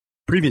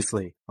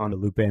Previously on the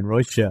Lupe and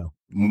Royce show.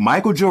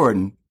 Michael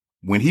Jordan,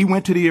 when he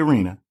went to the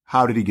arena,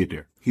 how did he get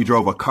there? He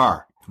drove a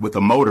car with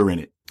a motor in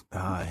it.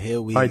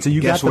 Here we. All right, so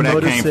you got the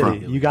Motor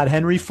City. You got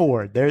Henry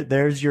Ford.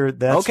 There's your.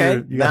 That's okay.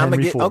 Your, you got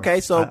Henry Ford.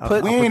 Okay, so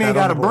we ain't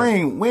got to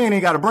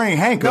bring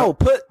Hank. No,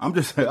 up.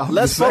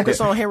 Let's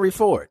focus on Henry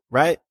Ford,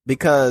 right?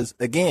 Because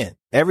again,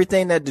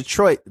 everything that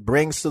Detroit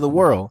brings to the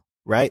world,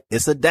 right?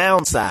 It's a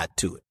downside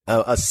to it,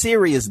 a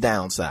serious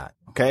downside.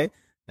 Okay,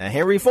 now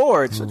Henry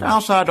Ford's a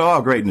downside to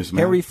all greatness,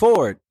 man. Henry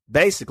Ford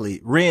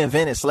basically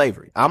reinvented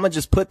slavery. I'm gonna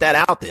just put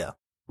that out there,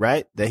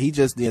 right? That he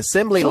just the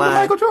assembly line.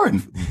 Michael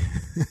Jordan.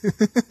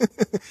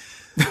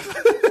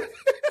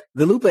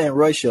 The Lupe and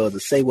Roy Show is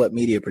a Say What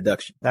Media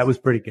production. That was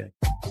pretty good.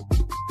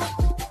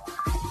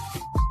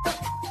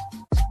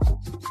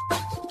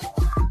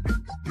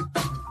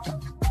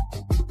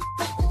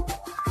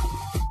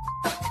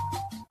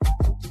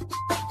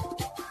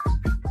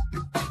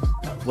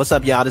 What's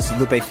up, y'all? This is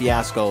Lupe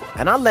Fiasco,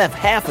 and I left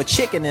half a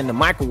chicken in the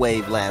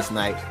microwave last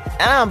night,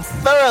 and I'm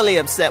thoroughly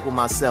upset with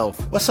myself.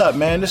 What's up,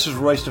 man? This is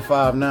Royce the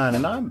 5'9",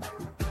 and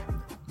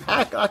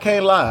I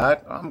can't lie.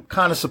 I'm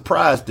kind of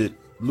surprised that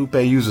Lupe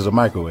uses a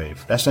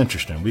microwave. That's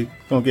interesting. We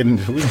can get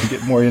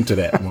more into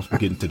that once we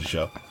get into the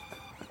show.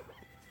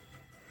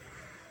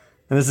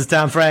 And this is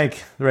Tom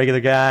Frank, the regular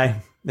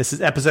guy. This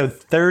is episode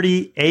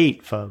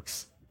 38,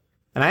 folks.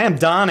 And I am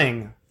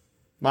donning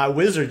my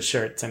Wizard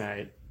shirt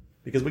tonight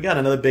because we got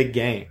another big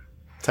game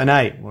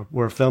tonight.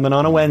 We're filming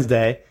on a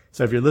Wednesday.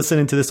 So if you're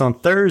listening to this on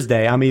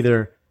Thursday, I'm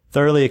either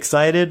thoroughly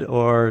excited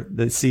or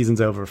the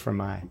season's over for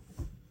my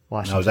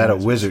Washington. Now, is that a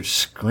Wizards. Wizard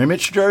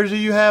scrimmage jersey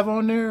you have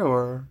on there,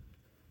 or? What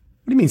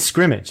do you mean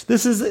scrimmage?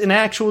 This is an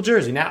actual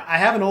jersey. Now, I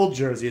have an old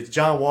jersey. It's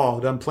John Wall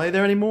who doesn't play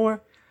there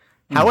anymore.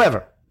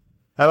 However,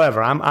 this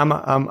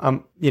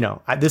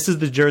is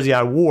the jersey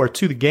I wore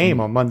to the game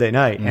on Monday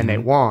night, and they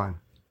won.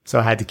 So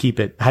I had to keep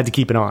it.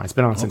 on. It's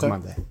been on since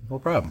Monday. No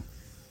problem.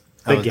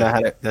 Big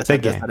game. That's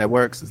how that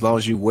works. As long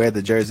as you wear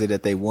the jersey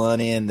that they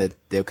won in, that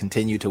they'll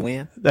continue to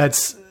win.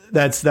 That's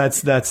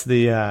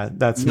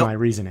my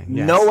reasoning.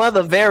 Yes. No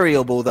other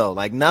variable though.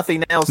 Like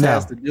nothing else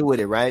has to do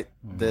with it, right?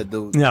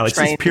 No, it's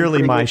just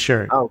purely my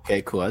shirt.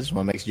 Okay, cool. I just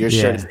want to make sure your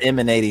shirt is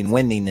emanating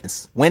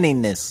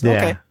winningness. Yeah.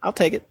 Okay, I'll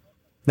take it.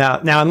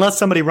 Now, unless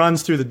somebody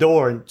runs through the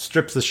door and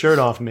strips the shirt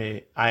off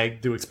me, I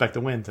do expect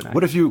a win tonight.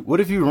 What if you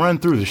run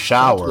through the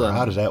shower?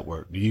 How does that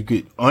work? Do you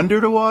get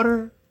under the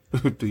water?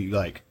 Do you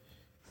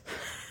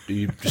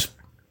just?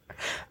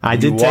 I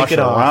did take it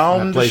off.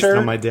 I placed it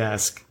on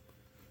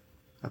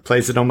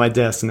my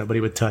desk. and nobody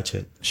would touch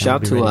it.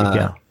 Shout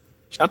to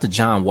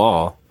John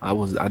Wall.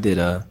 I did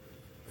a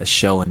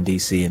show in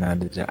DC and I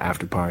did an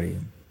after party.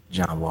 And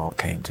John Wall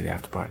came to the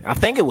after party. I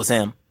think it was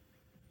him.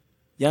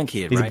 Young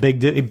kid, He's right?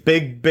 a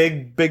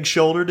big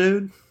shoulder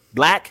dude.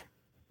 Black.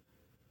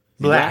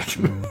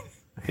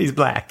 He's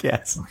black.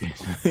 Yes.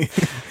 Okay.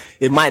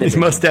 It might have. He's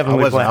been most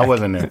definitely black. I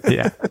wasn't there.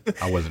 Yeah.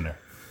 I wasn't there.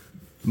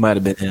 Might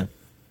have been him.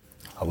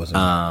 I wasn't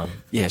there.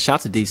 Yeah.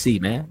 Shout to DC,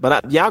 man.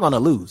 But y'all gonna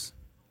lose.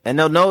 And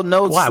no.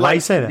 Why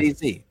you say that?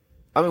 DC.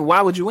 I mean,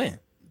 why would you win?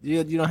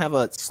 You don't have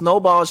a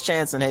snowball's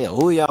chance in hell.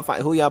 Who y'all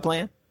fight? Who y'all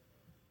playing?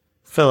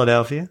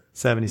 Philadelphia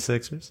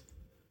 76ers.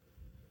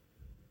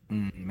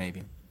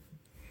 Maybe.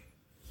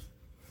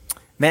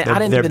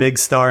 Man, their big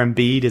star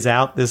Embiid is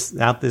out this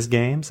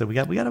game, so we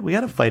got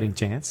a fighting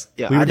chance.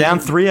 Yeah, we were down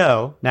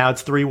 3-0. Now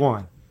it's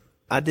 3-1.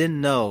 I didn't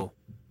know.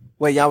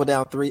 Wait, y'all were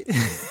down 3?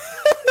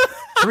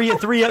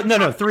 3-0. No,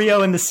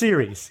 3-0 in the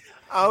series.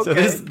 Okay. So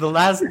this is the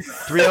last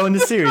 3-0 in the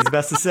series,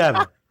 best of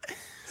 7.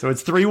 So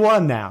it's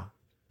 3-1 now.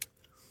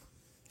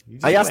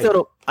 Are y'all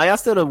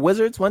still the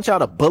Wizards? Weren't y'all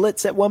the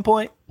Bullets at one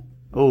point?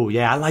 Oh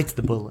yeah, I liked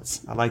the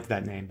Bullets. I liked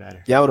that name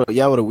better. Y'all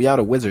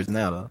the Wizards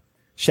now though.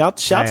 Shout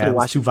to the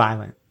Washington. Too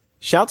violent.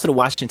 Shout to the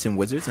Washington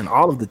Wizards and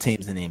all of the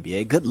teams in the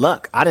NBA. Good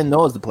luck. I didn't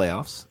know it was the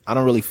playoffs. I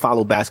don't really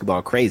follow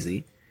basketball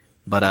crazy,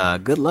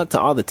 but good luck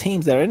to all the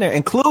teams that are in there,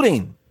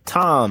 including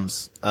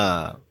Tom's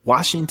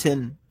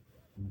Washington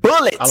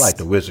Bullets. I like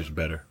the Wizards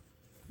better.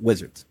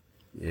 Wizards.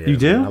 Yeah, you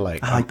do? Man,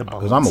 I like the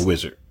Bullets because I'm a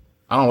wizard.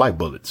 I don't like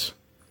bullets.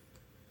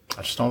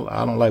 I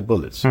don't like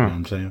bullets. You know what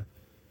I'm saying?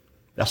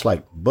 That's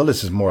like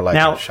bullets is more like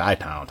a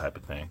Chi-Town type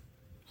of thing.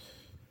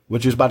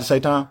 What you was about to say,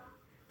 Tom?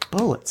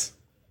 Bullets.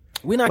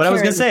 We're not. What I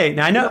was gonna say.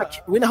 Now I know.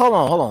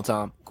 Hold on,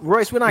 Tom.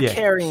 Royce, we're not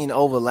carrying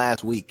over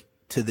last week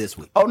to this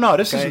week. Oh no,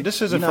 this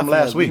isn't from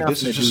last week.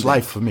 This is just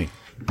life for me.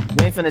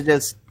 We ain't finna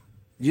just.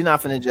 You're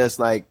not finna just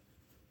like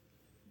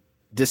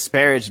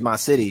disparage my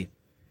city.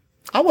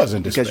 I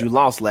wasn't because you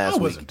lost last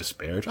week. I wasn't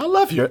disparaged. I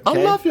love your.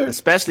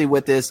 Especially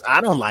with this.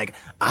 I don't like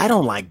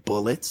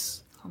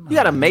bullets. You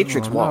got a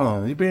matrix wall.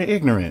 No, you're being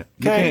ignorant.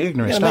 You're being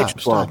ignorant.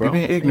 Stop. You're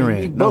being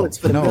ignorant. Bullets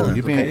for the villain.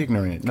 You're being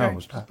ignorant. No,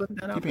 stop.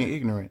 You're being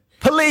ignorant.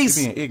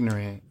 Police. You're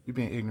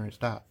being ignorant.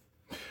 Stop.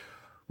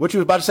 What you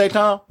was about to say,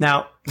 Tom?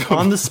 Now,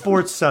 on the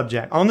sports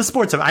subject,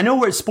 I know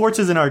where sports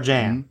is in our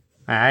jam.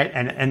 All right,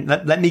 and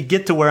let me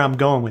get to where I'm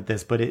going with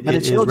this, but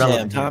it's your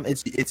relevant, jam, Tom.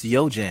 It's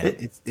your jam.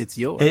 It's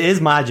yours. It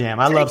is my jam.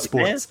 I love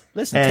sports. Man.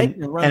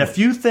 Listen, and a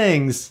few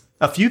things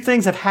a few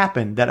things have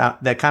happened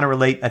that kind of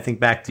relate, I think,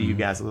 back to you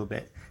guys a little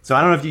bit. So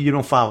I don't know if you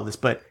don't follow this,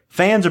 but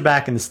fans are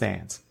back in the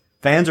stands.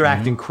 Fans are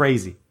acting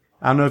crazy.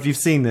 I don't know if you've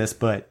seen this,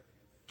 but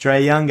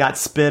Trae Young got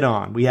spit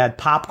on. We had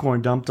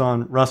popcorn dumped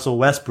on Russell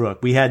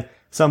Westbrook. We had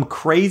some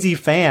crazy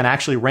fan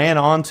actually ran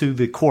onto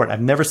the court.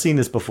 I've never seen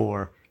this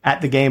before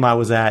at the game I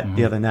was at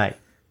the other night.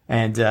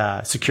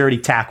 And security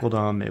tackled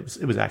him. It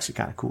was actually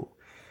kind of cool.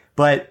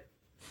 But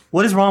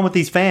what is wrong with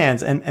these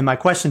fans? And my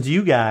question to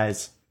you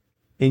guys,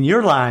 in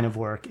your line of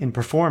work, in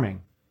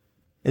performing,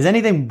 has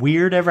anything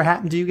weird ever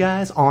happened to you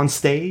guys on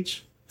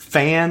stage?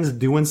 Fans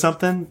doing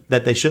something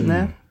that they shouldn't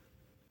have?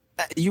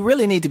 You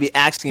really need to be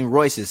asking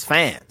Royce's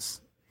fans,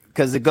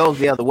 because it goes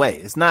the other way.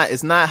 It's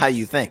not how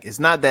you think. It's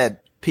not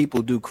that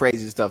people do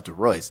crazy stuff to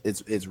Royce.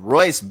 It's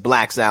Royce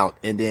blacks out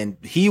and then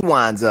he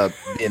winds up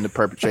being the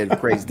perpetrator of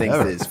crazy things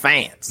to his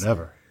fans.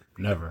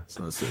 Never.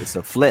 So it's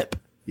a flip.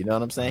 You know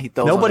what I'm saying? He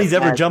throws Nobody's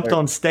ever jumped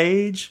on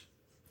stage.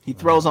 He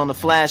throws on the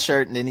flash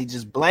shirt and then he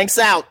just blanks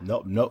out.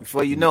 No.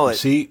 Before you know it.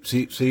 See.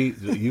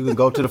 You can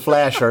go to the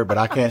flash shirt, but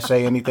I can't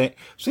say anything.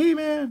 See,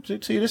 man.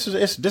 See, this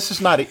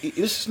is not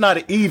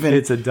an even.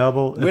 It's a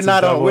double. We're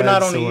not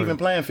on the even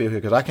playing field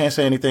here because I can't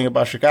say anything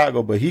about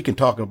Chicago, but he can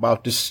talk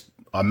about this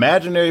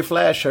imaginary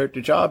flash shirt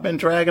that y'all been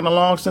dragging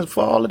along since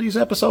for all of these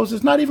episodes.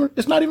 It's not even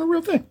a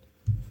real thing.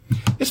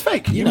 It's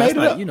fake. You made it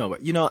up.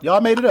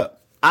 Y'all made it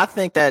up. I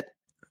think that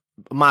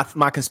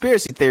my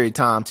conspiracy theory,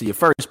 Tom, to your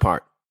first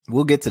part.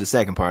 We'll get to the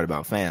second part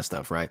about fan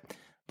stuff, right?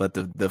 But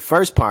the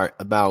first part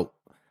about,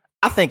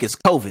 I think it's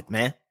COVID,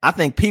 man. I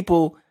think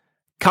people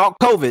caught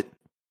COVID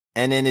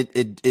and then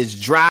it is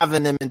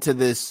driving them into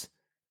this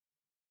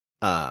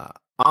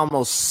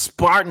almost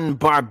Spartan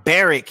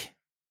barbaric,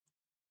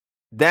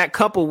 that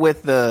coupled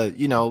with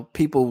the,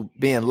 people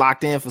being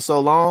locked in for so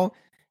long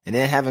and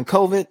then having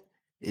COVID,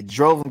 it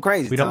drove them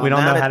crazy. We don't know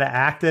how to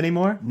act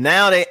anymore.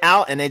 Now they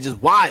out and they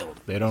just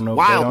wild. They don't know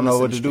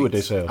what to do with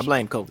themselves. I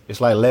blame COVID.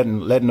 It's like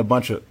letting a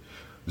bunch of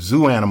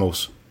zoo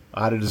animals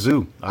out of the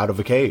zoo, out of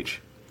a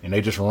cage, and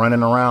they just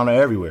running around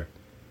everywhere.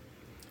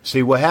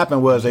 See, what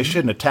happened was they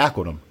shouldn't have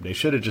tackled them. They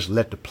should have just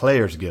let the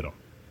players get them.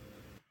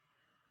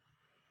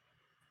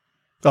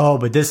 Oh,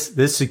 but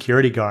this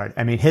security guard,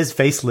 I mean, his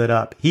face lit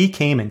up. He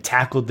came and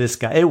tackled this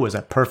guy. It was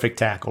a perfect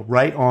tackle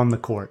right on the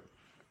court.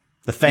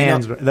 The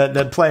fans,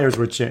 the players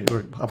were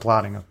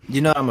applauding him.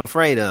 You know what I'm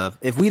afraid of?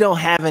 If we don't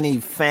have any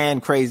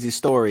fan crazy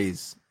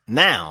stories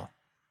now,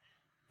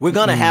 we're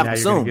going to have them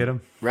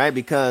soon, right?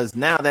 Because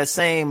now that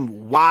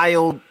same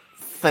wild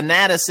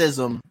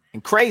fanaticism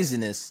and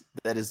craziness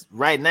that is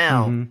right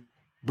now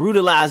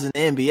brutalizing the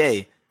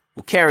NBA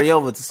will carry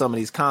over to some of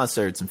these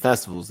concerts and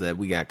festivals that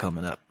we got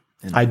coming up.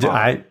 I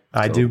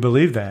do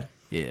believe that.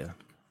 Yeah.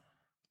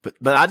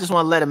 But I just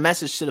want to let a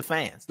message to the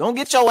fans. Don't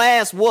get your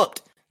ass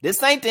whooped.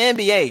 This ain't the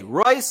NBA.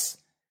 Royce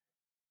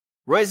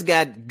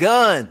got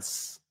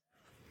guns.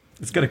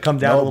 It's going to come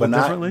down a little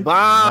differently.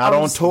 Bombs, not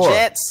on tour.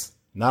 Jets.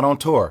 Not on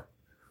tour.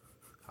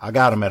 I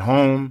got them at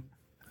home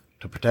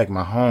to protect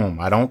my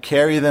home. I don't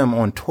carry them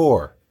on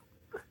tour.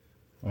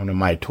 On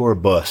my tour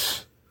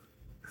bus.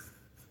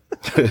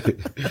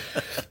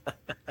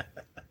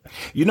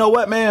 You know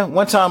what, man?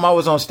 One time I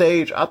was on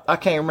stage. I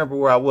can't remember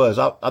where I was.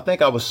 I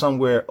think I was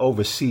somewhere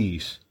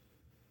overseas.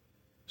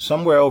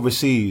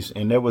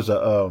 And there was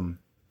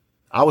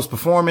I was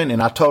performing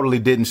and I totally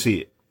didn't see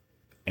it.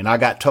 And I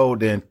got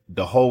told then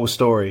the whole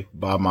story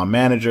by my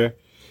manager.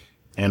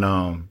 And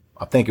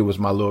I think it was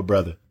my little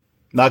brother.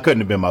 No, it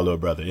couldn't have been my little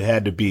brother. It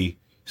had to be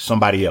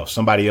somebody else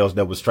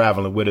that was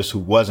traveling with us who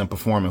wasn't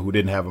performing, who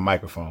didn't have a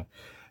microphone,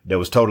 that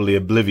was totally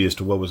oblivious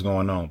to what was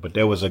going on. But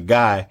there was a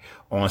guy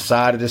on the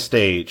side of the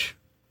stage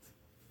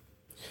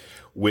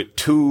with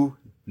 2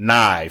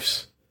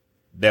 knives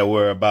that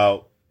were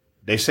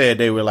they said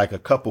they were like a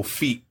couple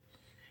feet.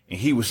 And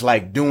he was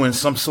like doing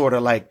some sort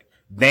of like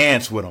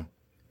dance with them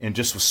and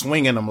just was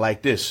swinging them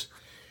like this.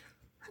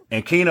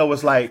 And Keno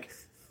was like,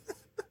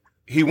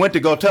 he went to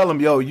go tell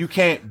him, yo, you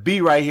can't be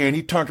right here. And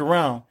he turned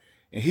around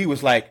and he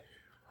was like,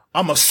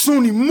 I'm a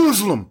Sunni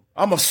Muslim.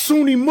 And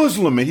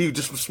he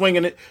just was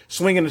swinging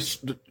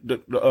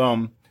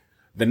the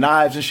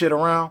knives and shit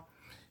around.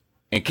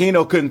 And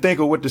Keno couldn't think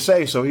of what to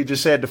say. So he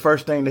just said the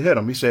first thing to hit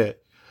him. He said,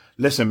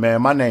 listen,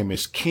 man, my name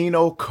is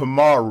Keno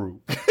Kamaru.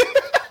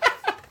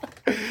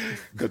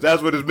 Because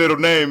that's what his middle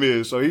name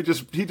is. So he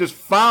just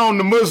found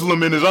the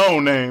Muslim in his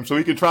own name so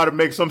he can try to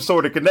make some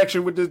sort of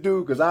connection with this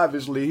dude. Because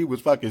obviously he was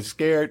fucking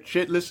scared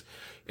shitless.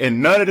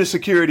 And none of the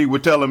security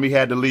would tell him he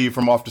had to leave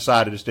from off the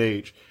side of the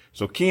stage.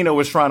 So Keno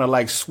was trying to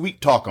like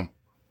sweet talk him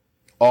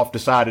off the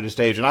side of the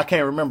stage. And I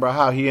can't remember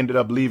how he ended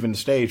up leaving the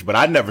stage, but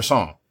I never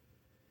saw him.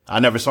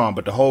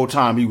 But the whole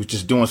time he was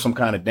just doing some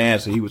kind of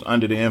dance. He was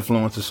under the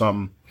influence or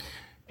something.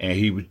 And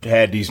he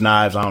had these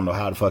knives. I don't know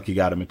how the fuck he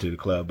got him into the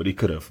club, but he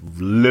could have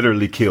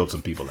literally killed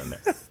some people in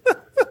there.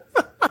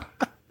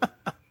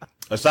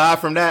 Aside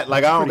from that,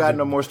 like, I don't got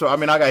no more story. I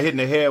mean, I got hit in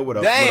the head with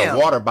a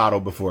water bottle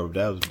before.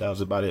 But that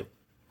was about it.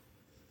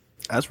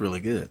 That's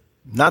really good.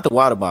 Not the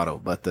water bottle,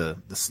 but the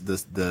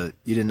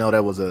you didn't know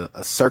there was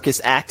a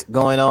circus act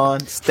going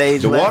on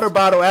stage. The left? water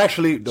bottle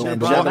actually, the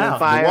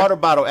Fire. water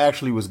bottle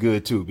actually was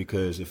good too,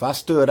 because if I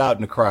stood out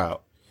in the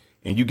crowd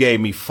and you gave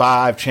me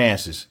 5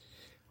 chances,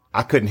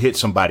 I couldn't hit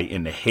somebody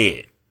in the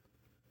head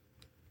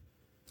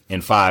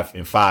in five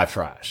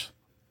tries.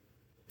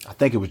 I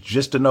think it was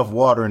just enough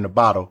water in the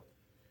bottle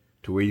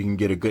to where you can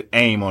get a good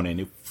aim on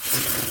it.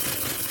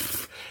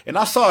 And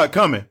I saw it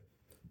coming,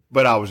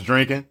 but I was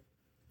drinking.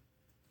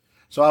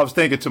 So I was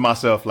thinking to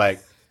myself,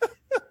 like,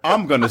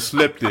 I'm going to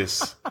slip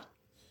this.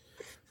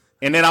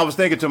 And then I was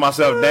thinking to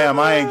myself, damn,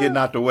 I ain't getting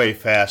out the way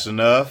fast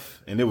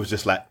enough. And it was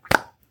just like.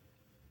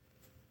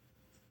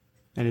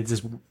 And it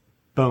just,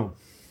 boom.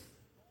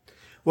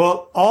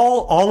 Well,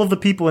 all of the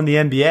people in the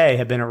NBA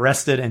have been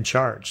arrested and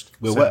charged.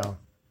 With what?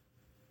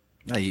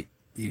 No,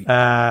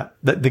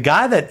 The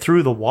guy that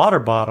threw the water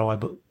bottle, I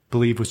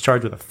believe, was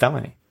charged with a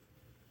felony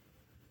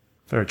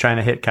for trying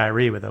to hit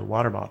Kyrie with a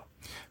water bottle.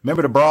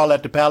 Remember the brawl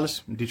at the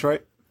Palace in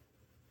Detroit?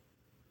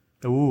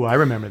 Ooh, I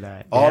remember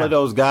that. All of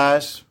those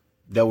guys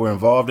that were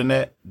involved in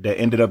that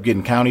ended up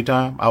getting county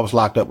time. I was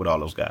locked up with all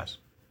those guys.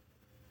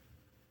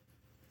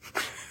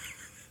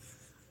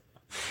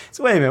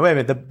 So wait a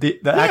minute.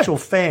 The actual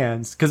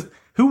fans, because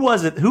who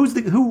was it? Who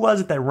was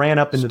it that ran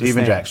up into the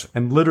Steven stands Jackson.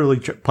 and literally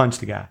punched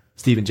the guy?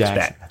 Steven Jackson.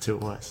 Stack. That's who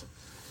it was.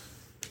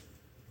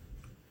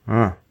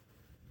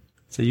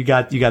 So you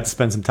got to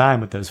spend some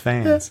time with those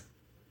fans.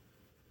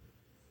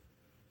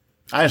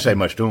 I didn't say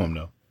much to him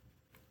though.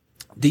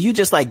 Do you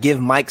just like give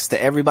mics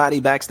to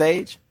everybody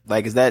backstage?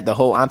 Like, is that the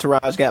whole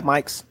entourage got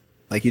mics?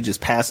 Like, you just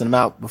passing them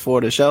out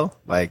before the show?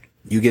 Like,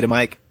 you get a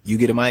mic, you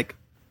get a mic,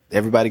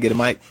 everybody get a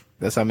mic.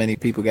 That's how many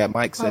people got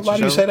mics at Why your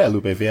do you show? say that,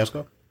 Lupe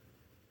Fiasco?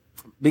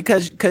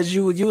 Because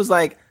you was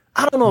like,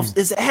 I don't know if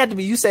it had to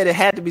be. You said it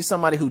had to be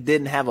somebody who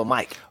didn't have a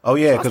mic. Oh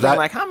yeah, because because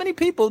like, how many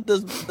people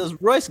does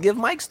Royce give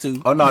mics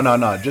to? Oh no,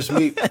 just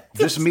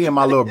me and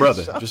my little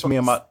brother, just me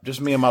and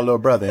my little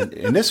brother,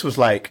 and this was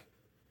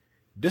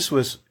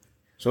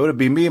so it'd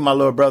be me and my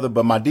little brother,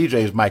 but my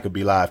DJ's mic would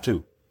be live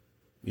too.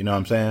 You know what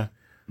I'm saying?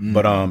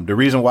 But the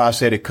reason why I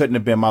said it couldn't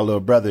have been my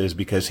little brother is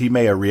because he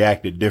may have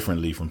reacted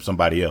differently from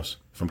somebody else,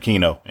 from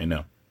Keno and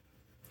them.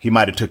 He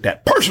might have took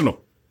that personal.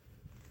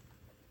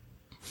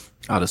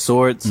 Oh, the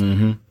swords.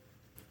 Mm-hmm.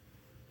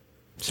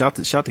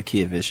 Shout to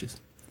Kid Vicious.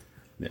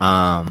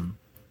 I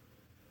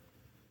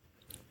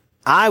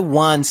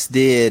once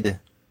did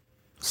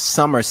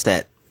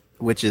Somerset,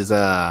 which is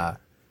Rhyme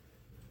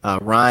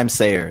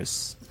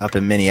Sayers up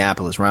in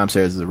Minneapolis. Rhyme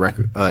Sayers is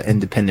a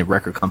independent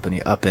record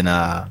company up in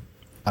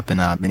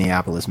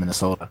Minneapolis,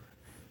 Minnesota,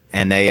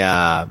 and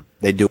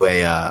they do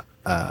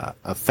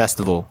a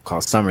festival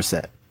called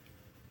Somerset,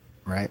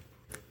 right?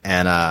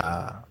 And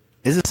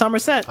is it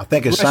Somerset? I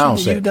think it's Soundset.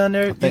 Soundset. You done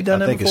there? I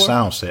think it's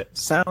Soundset.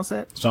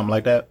 Soundset? Something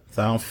like that.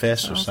 Sound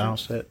Fest or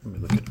Soundset. Let me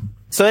look at it.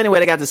 So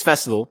anyway, they got this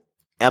festival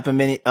up in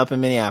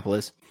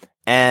Minneapolis,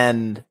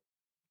 and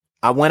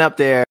I went up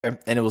there, and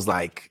it was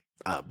like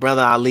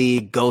Brother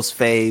Ali,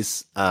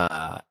 Ghostface,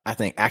 I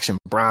think Action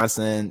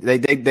Bronson.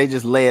 They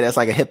just lay it as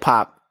like a hip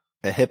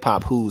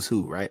hop who's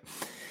who, right?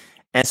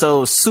 And so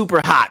it was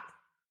super hot,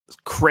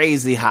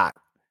 crazy hot,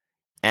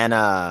 and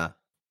I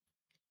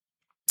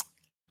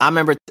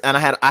remember, and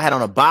I had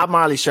on a Bob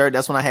Marley shirt.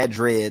 That's when I had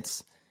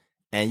dreads,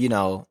 and you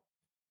know,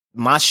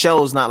 my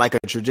show's not like a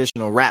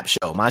traditional rap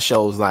show. My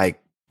show's like,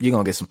 you're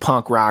gonna get some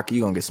punk rock,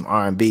 you're gonna get some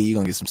R&B, you're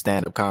gonna get some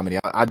stand up comedy.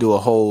 I do a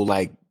whole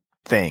like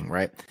thing,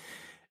 right?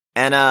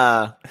 And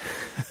I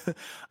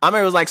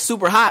remember it was like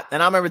super hot,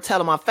 and I remember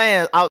telling my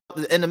fans out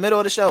in the middle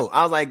of the show,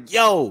 I was like,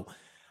 "Yo,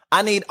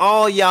 I need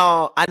all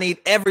y'all. I need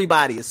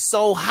everybody. It's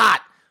so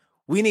hot.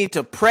 We need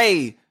to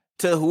pray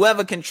to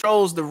whoever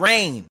controls the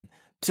rain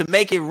to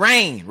make it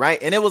rain,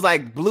 right?" And it was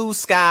like blue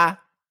sky,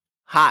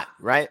 hot,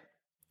 right?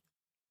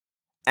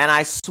 And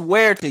I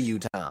swear to you,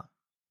 Tom,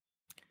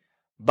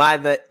 by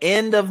the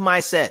end of my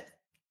set,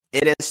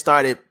 it had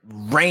started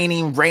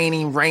raining,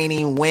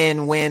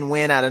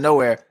 wind out of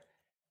nowhere.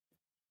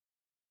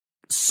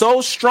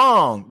 So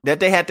strong that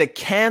they had to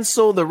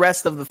cancel the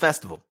rest of the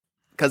festival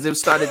because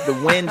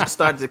the wind just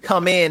started to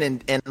come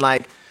in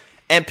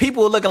and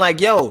people were looking like,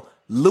 yo,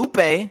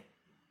 Lupe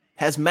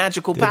has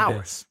magical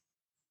powers.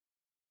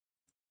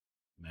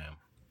 Man,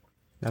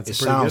 That's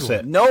it's a pretty good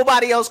Soundset. one.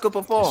 Nobody else could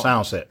perform. It's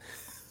Soundset.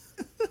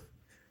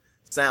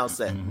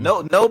 Soundset.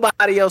 Mm-hmm.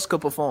 Nobody else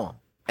could perform.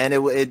 And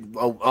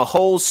a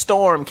whole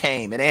storm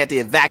came and they had to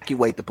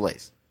evacuate the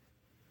place.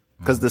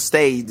 Because the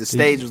stage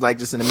was like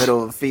just in the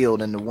middle of a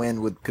field and the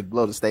wind could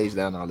blow the stage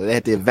down. And all that. They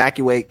had to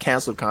evacuate,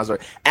 cancel the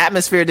concert.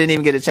 Atmosphere didn't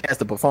even get a chance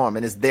to perform,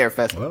 and it's their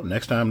festival. Well,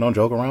 next time, don't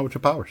joke around with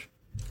your powers.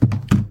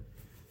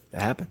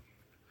 That happened.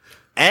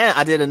 And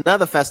I did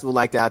another festival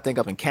like that, I think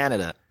up in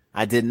Canada.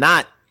 I did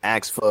not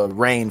ask for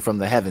rain from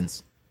the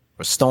heavens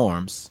or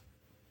storms.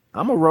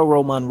 I'm a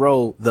Roro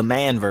Monroe, the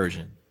man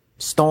version.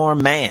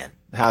 Storm Man.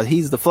 How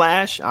he's the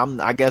Flash,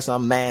 I guess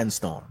I'm Man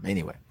Storm.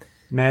 Anyway.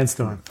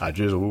 Manstorm. I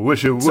just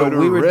wish it would So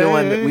we were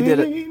doing. We did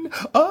it.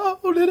 Oh,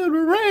 let it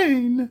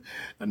rain.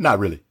 Not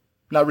really.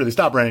 Not really.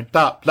 Stop, rain.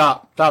 Stop,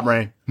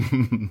 rain.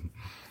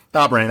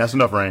 Stop, rain. That's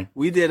enough rain.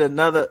 We did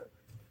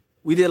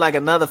like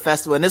another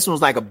festival, and this one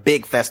was like a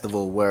big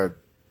festival where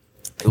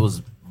it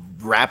was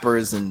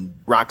rappers and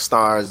rock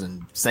stars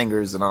and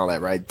singers and all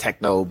that, right?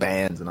 Techno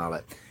bands and all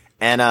that.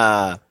 And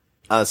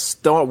a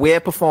storm, we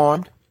had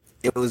performed.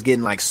 It was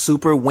getting like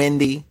super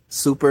windy,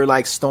 super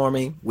like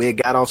stormy. We had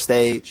got off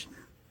stage,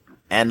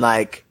 and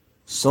like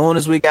soon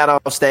as we got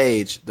off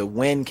stage, the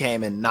wind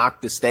came and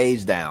knocked the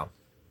stage down,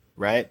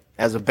 right?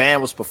 As a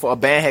band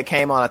had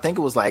came on, I think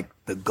it was like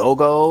the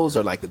Go-Go's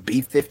or like the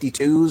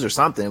B-52s or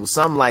something. It was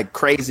some like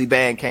crazy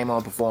band came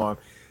on perform.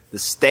 The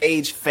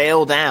stage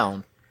fell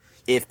down.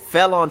 It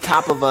fell on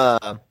top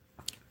of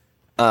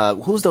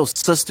who's those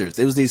sisters?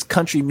 It was these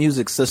country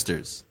music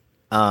sisters.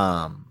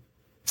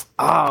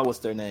 What's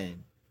their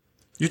name?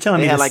 You're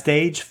telling me the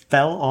stage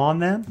fell on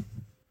them?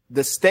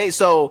 The stage,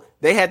 so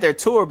they had their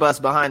tour bus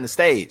behind the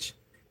stage,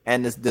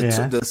 and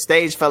the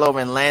stage fell over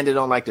and landed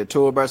on like their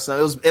tour bus. So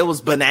it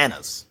was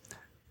bananas.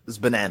 It was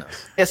bananas.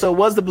 Yeah, so it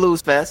was the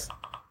Blues Fest.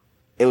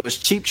 It was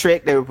Cheap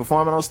Trick. They were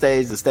performing on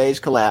stage. The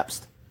stage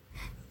collapsed.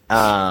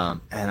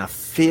 And I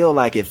feel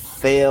like it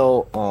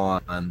fell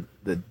on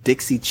the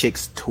Dixie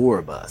Chicks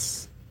tour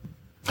bus.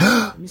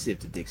 Let me see if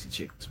the Dixie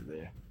Chicks were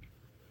there.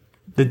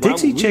 The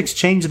Dixie Chicks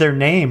changed their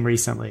name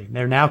recently.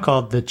 They're now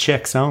called the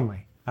Chicks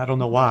Only. I don't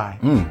know why.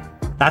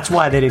 That's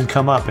why they didn't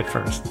come up at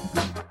first.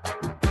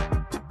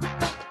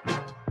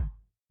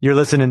 You're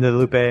listening to the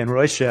Lupe and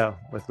Royce Show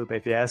with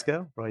Lupe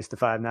Fiasco, Royce the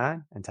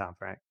 5'9", and Tom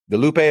Frank. The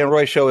Lupe and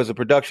Royce Show is a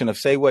production of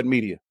Say What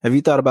Media. Have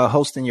you thought about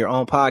hosting your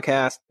own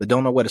podcast but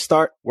don't know where to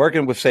start?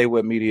 Working with Say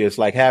What Media is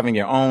like having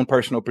your own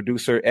personal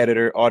producer,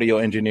 editor, audio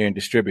engineer, and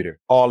distributor,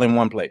 all in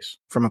one place.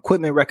 From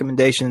equipment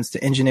recommendations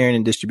to engineering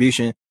and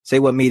distribution, Say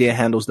What Media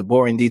handles the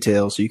boring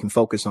details so you can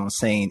focus on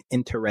saying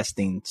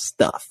interesting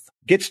stuff.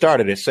 Get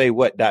started at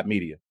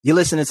saywhat.media. You're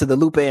listening to the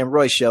Lupe and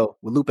Royce Show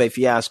with Lupe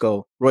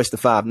Fiasco, Royce the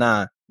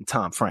 5'9", and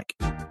Tom Frank.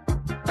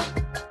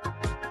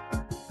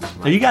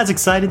 Are you guys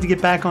excited to get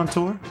back on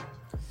tour?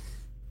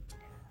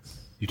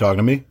 You talking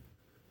to me?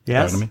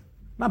 Yes. Talking to me?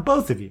 Not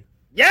both of you.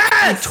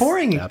 Yes!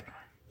 Touring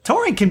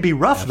can be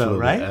rough, Absolutely, though,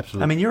 right?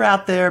 absolutely. I mean, you're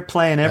out there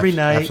playing every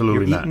night.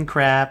 Absolutely You're not. eating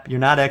crap. You're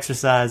not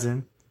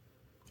exercising.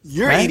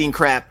 You're Right? eating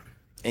crap,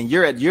 and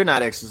you're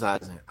not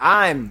exercising.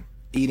 I'm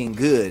eating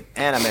good,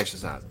 and I'm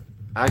exercising.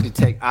 I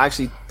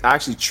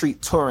actually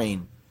treat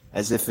touring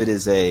as if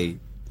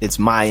it's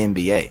my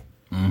NBA.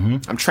 Mm-hmm.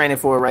 I'm training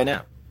for it right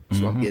now.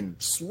 So I'm getting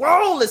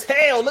swole as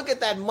hell. Look at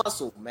that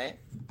muscle, man.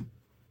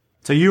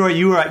 So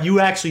you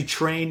actually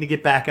trained to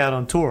get back out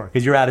on tour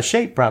because you're out of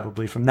shape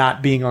probably from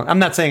not being on. I'm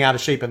not saying out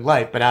of shape in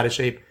life, but out of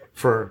shape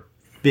for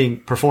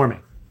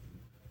performing.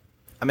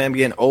 I mean, I'm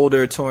getting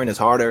older. Touring is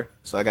harder,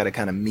 so I got to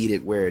kind of meet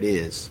it where it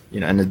is,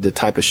 And the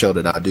type of show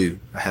that I do,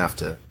 I have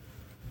to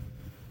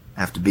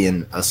be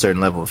in a certain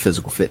level of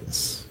physical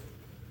fitness.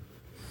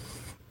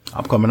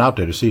 I'm coming out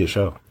there to see a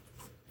show.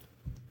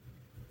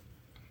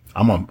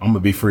 I'm gonna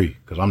be free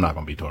because I'm not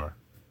gonna be touring.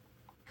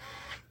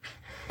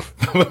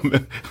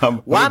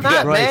 Why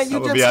not, man? I'm You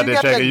gonna be out there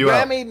got that checking you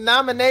out. Grammy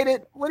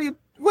nominated. What are you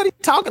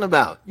talking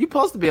about? You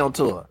supposed to be on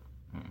tour.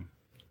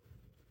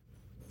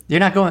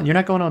 You're not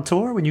going on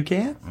tour when you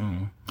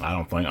can? I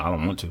don't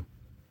want to.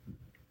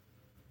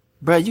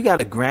 Bro, you got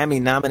a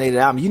Grammy nominated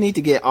album. You need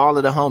to get all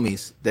of the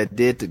homies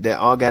that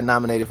all got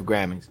nominated for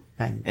Grammys,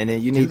 and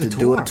then you need to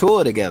do a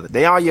tour together.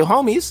 They are your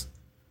homies.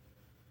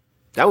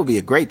 That would be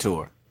a great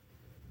tour.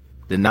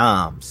 The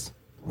Noms.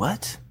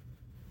 What?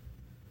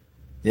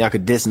 Y'all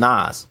could diss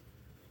Nas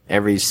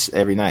every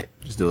night.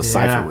 Just do a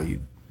cipher where you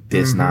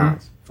diss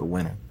Nas for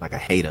winning, like a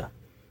hater.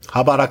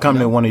 How about I come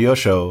to one of your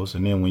shows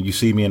and then when you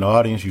see me in the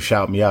audience, you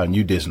shout me out and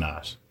you diss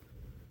Nas?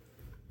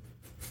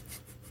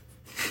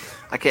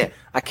 I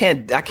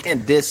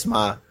can't diss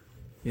my,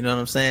 you know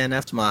what I'm saying?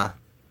 That's my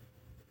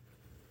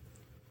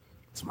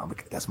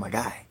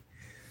guy.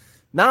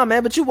 Nah,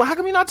 man, but how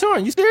come you're not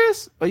touring? You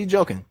serious? Or are you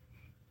joking?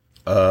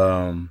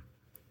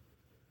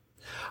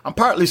 I'm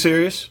partly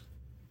serious.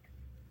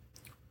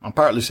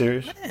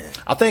 Man.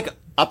 I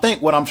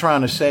think what I'm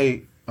trying to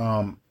say,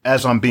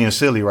 as I'm being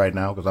silly right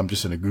now, because I'm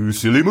just in a good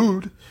silly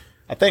mood.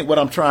 I think what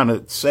I'm trying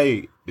to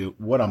say,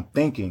 what I'm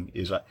thinking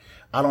is,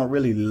 I don't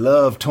really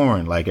love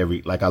touring like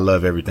I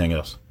love everything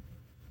else.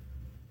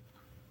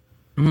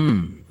 I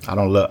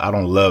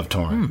don't love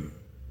touring.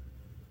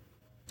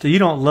 So you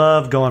don't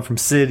love going from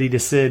city to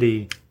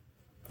city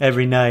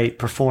every night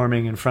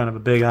performing in front of a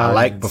big audience? I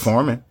like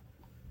performing.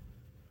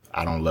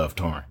 I don't love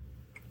touring.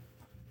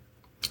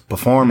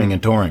 Performing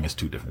and touring is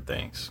two different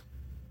things.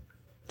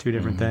 Two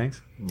different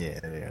things? Yeah,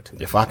 they are too.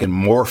 If I can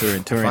morph,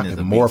 Touring is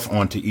a morph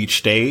onto each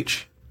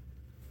stage,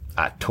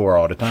 I tour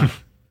all the time.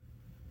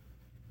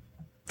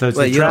 So it's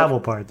Well, the you don't- travel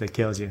part that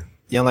kills you.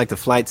 You don't like the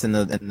flights and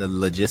the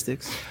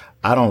logistics?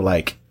 I don't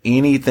like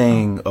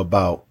anything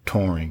about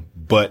touring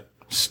but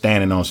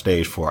standing on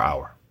stage for an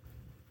hour.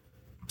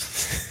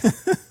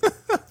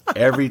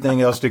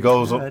 Everything else that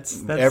goes,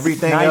 That's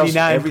everything else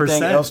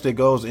 99%. that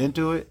goes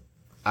into it,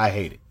 I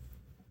hate it.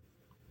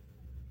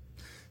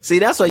 See,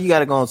 that's why you got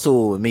to go on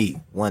tour with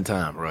me one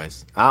time,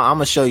 Royce. I'm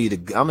gonna show you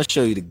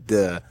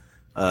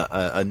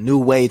a new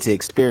way to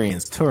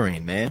experience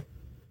touring, man.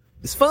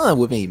 It's fun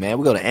with me, man.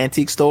 We go to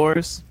antique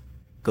stores,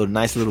 go to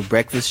nice little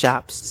breakfast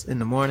shops in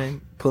the morning,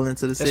 pull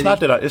into the city.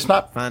 It's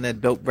not find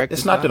that dope breakfast.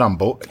 It's not spot, that I'm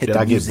bored. That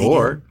I get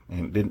bored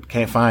and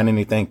can't find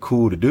anything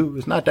cool to do.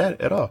 It's not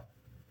that at all.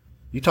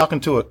 You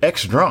talking to an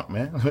ex-drunk,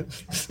 man.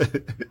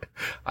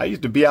 I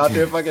used to be out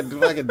there if I could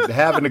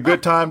having a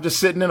good time just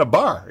sitting in a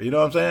bar. You know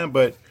what I'm saying?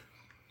 But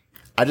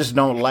I just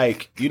don't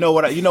like. You know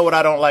what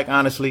I don't like,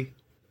 honestly.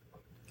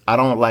 I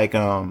don't like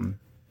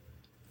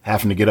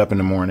having to get up in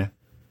the morning.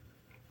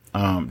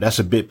 That's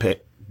a big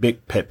pet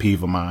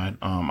peeve of mine.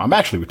 I'm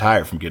actually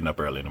retired from getting up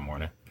early in the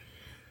morning,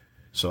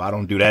 so I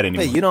don't do that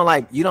anymore. Hey, you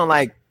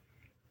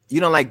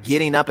don't like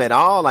getting up at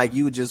all. Like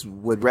you just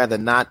would rather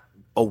not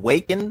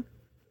awaken.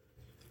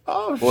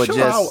 Oh, or sure.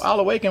 just I'll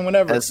awaken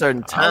whenever. at a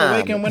certain time. I'll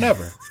awaken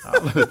whenever.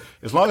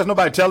 As long as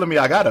nobody telling me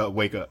I gotta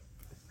wake up.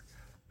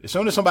 As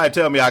soon as somebody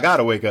tell me I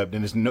gotta wake up,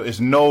 then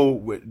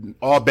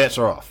all bets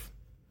are off.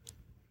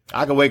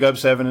 I can wake up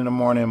 7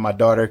 a.m. My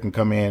daughter can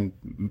come in,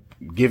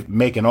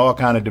 making all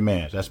kind of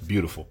demands. That's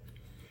beautiful.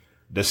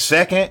 The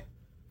second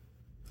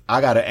I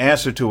got to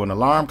answer to an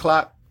alarm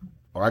clock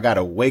or I got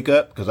to wake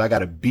up because I got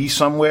to be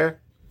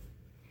somewhere,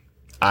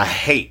 I'm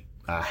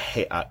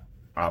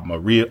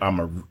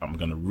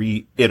going to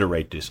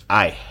reiterate this.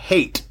 I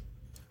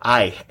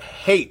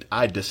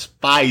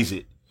despise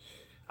it.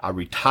 I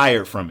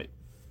retired from it.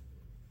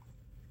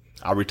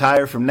 I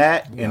retired from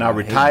that and I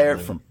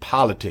retired from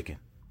politicking.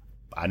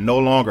 I no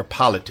longer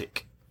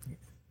politic.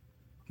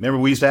 Remember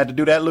we used to have to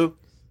do that, Lou?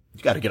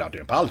 You got to get out there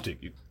and politic.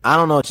 I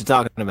don't know what you're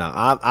talking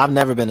about. I've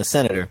never been a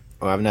senator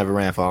or I've never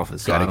ran for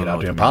office. You got to get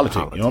out there and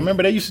politic. You don't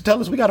remember they used to tell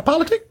us we got to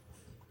politic?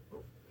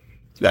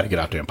 You got to get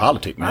out there and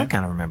politic, man. I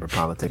kind of remember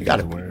politic. You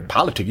got to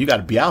politic. You got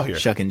to be out here.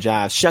 Shuck and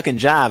jive. Shuck and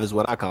jive is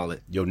what I call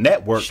it. Your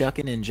network.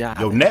 Shucking and jive.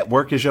 Your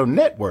network is your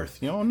net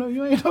worth. You don't know?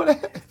 You ain't know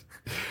that?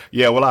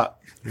 Yeah, well,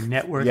 Your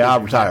network. I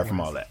retired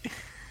from all that.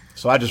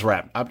 So I just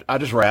rap. I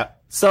just rap.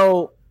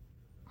 So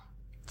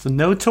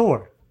no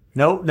tour.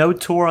 No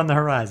tour on the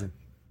horizon.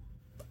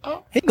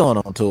 he going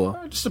on tour.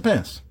 It just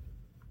depends.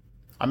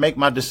 I make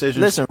my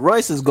decisions. Listen,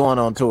 Royce is going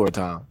on tour,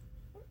 Tom.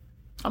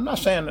 I'm not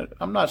saying that.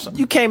 I'm not saying.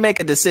 You can't make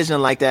a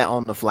decision like that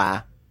on the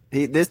fly.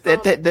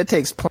 That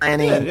takes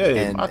planning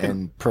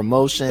and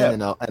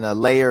promotion and a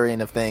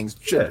layering of things.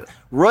 Yeah.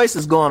 Royce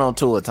is going on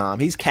tour, Tom.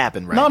 He's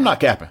capping right now. No, I'm not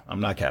capping. I'm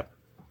not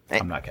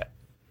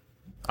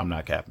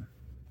capping.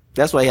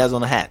 That's why he has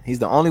on a hat. He's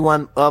the only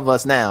one of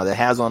us now that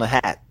has on a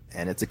hat,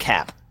 and it's a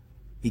cap.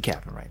 He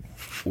capping right now.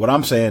 What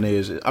I'm saying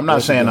is, I'm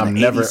not saying I'm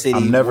never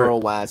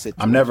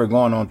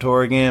going on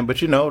tour again. But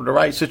the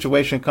right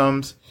situation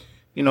comes,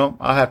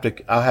 I'll have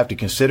to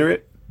consider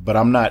it. But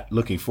I'm not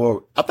looking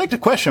forward. I think the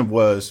question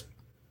was,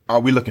 are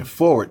we looking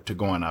forward to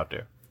going out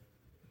there?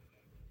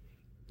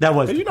 That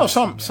was,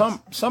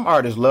 some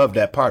artists love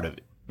that part of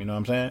it. You know what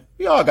I'm saying?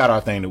 We all got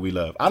our thing that we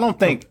love. I don't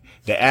think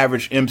the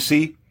average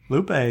MC,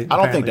 Lupe. I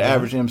don't think the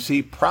average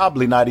MC,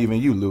 probably not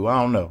even you, Lou,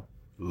 I don't know,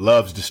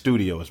 loves the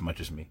studio as much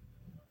as me.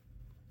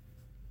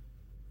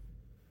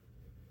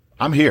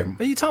 I'm here. What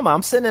are you talking about?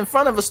 I'm sitting in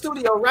front of a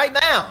studio right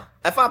now.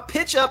 If I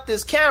pitch up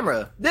this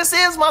camera, this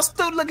is my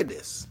studio. Look at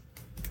this.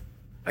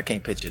 I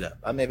can't pitch it up.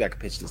 Maybe I can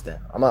pitch this down.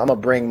 I'm gonna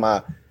bring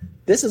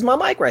this is my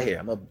mic right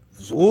here.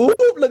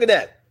 Look at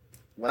that.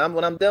 When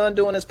I'm done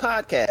doing this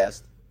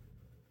podcast,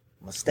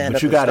 I'm gonna stand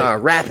up and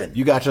start rapping.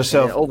 You got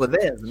yourself over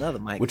there is another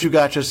mic. But you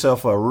got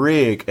yourself a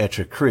rig at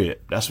your crib.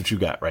 That's what you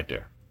got right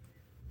there.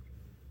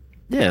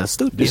 Yeah, a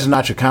studio. This is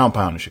not your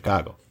compound in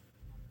Chicago.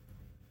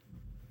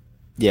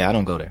 Yeah, I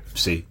don't go there.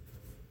 See.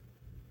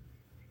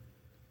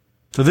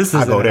 So this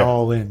is an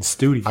all-in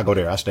studio. I go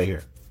there. I stay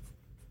here.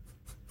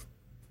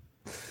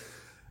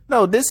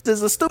 No, this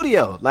is a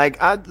studio. Like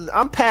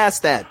I'm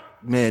past that.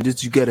 Man,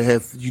 you gotta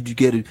have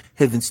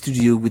a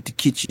studio with the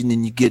kitchen,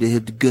 and you gotta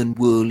have the gun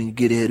wall, and you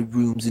gotta have the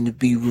rooms, and the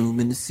B room,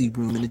 and the C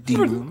room, and the D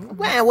room.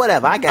 Man,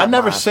 whatever. I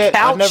never said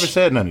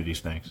none of these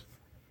things.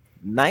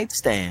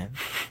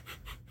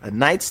 A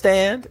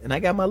nightstand, and I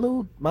got my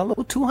little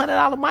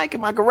 $200 mic in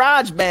my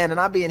garage band,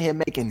 and I be in here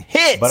making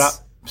hits.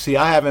 But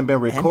I haven't been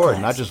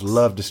recording. I just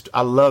love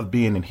I love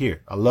being in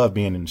here. I love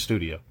being in the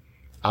studio.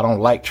 I don't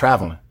like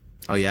traveling.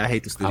 Oh yeah, I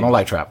hate the studio. I don't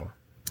like traveling.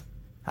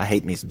 I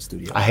hate me some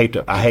studio. I hate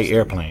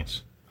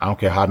airplanes. I don't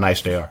care how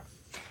nice they are.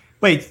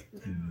 Wait,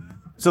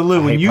 so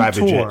Lou, when you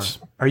tour,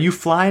 are you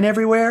flying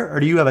everywhere, or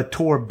do you have a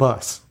tour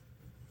bus?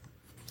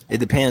 It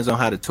depends on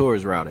how the tour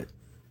is routed.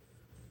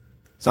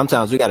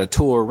 Sometimes we got a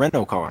tour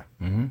rental car.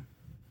 Mm-hmm.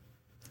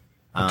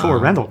 A tour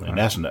rental, and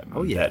that's not.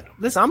 Oh yeah.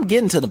 Listen, I'm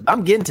getting to the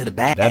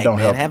bag. That don't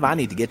help. I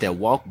need to get that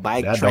walk,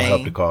 bike, that train. Don't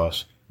help the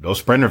cause. Those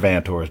Sprinter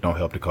van tours don't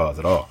help the cause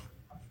at all.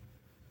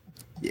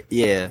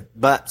 Yeah,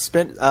 but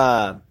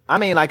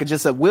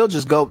we'll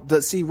just go.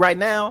 See, right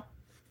now,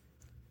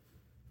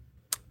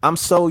 I'm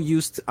so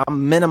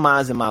I'm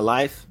minimizing my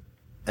life,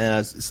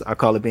 and I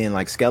call it being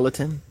like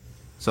skeleton.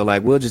 So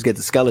like, we'll just get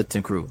the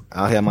skeleton crew.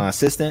 I'll have my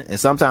assistant, and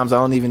sometimes I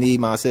don't even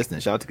need my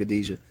assistant. Shout out to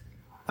Khadijah.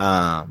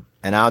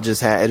 and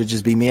it'll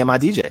just be me and my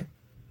DJ.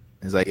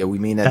 It's like, yeah, we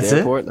meet at the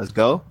airport. Let's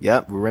go.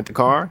 Yep, we rent the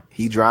car.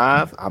 He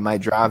drive. I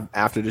might drive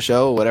after the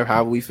show, whatever,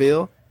 however we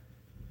feel.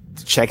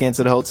 Check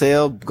into the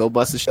hotel, go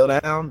bust the show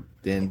down,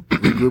 then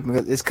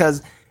regroup. It's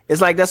because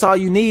it's like that's all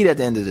you need at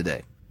the end of the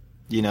day.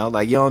 You know,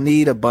 like you don't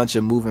need a bunch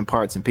of moving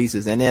parts and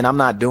pieces. And then I'm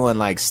not doing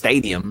like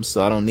stadiums,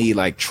 so I don't need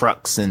like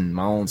trucks and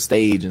my own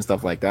stage and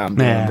stuff like that. I'm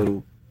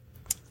doing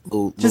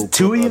little just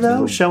two of you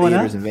though showing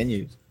up and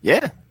venues. Yeah,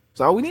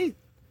 that's all we need.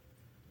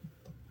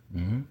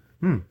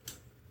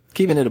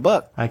 Keeping it a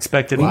buck. I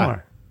expected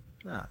more.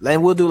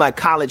 And we'll do like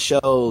college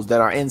shows that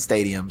are in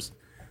stadiums,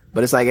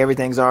 but it's like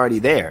everything's already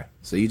there.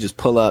 So you just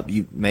pull up.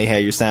 You may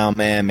have your sound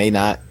man, may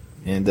not,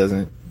 and it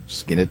doesn't.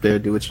 Just get up there,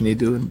 do what you need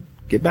to do, and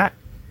get back.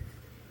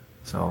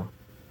 So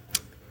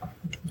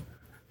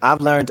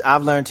I've learned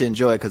to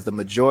enjoy it because the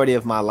majority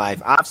of my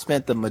life, I've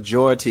spent the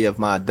majority of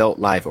my adult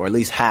life, or at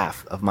least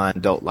half of my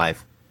adult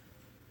life,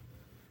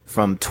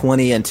 from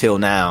 20 until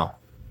now.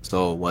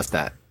 So what's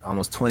that?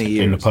 Almost 20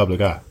 years in the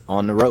public eye,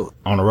 on the road.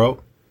 On the road.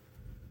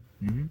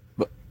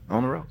 But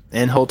on the road,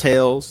 in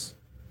hotels,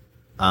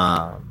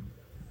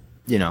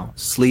 you know,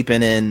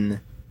 sleeping in,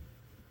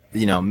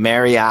 you know,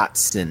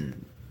 Marriotts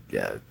and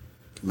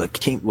La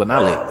Quinta. Well,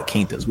 not La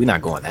Quintas. We're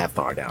not going that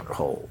far down the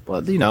hole,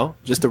 but you know,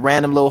 just the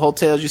random little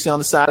hotels you see on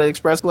the side of the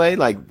expressway,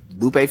 like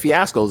Lupe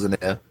Fiasco's in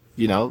there.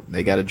 You know,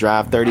 they got to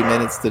drive 30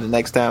 minutes to the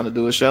next town to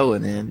do a show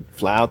and then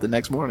fly out the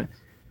next morning.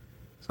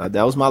 So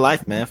that was my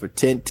life, man. For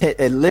 10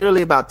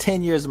 literally about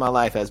 10 years of my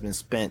life has been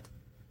spent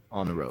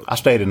on the road. I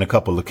stayed in a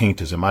couple of La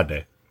Quintas in my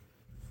day.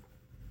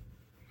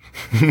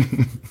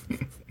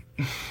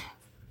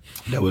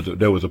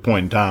 There was a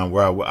point in time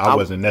where I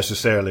wasn't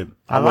necessarily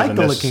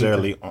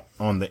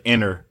on the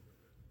inner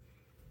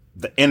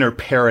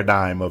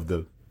paradigm of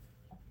the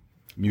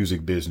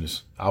music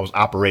business. I was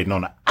operating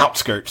on the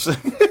outskirts.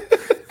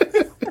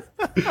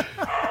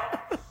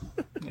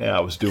 Yeah, I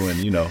was doing,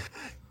 you know.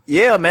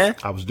 Yeah, man.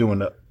 I was doing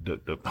the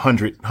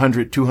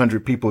 100,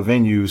 200 people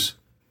venues,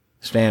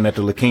 staying at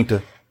the La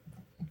Quinta.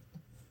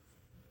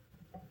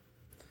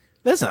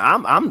 Listen,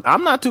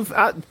 I'm not too.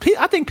 I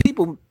think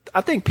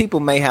people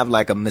may have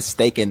like a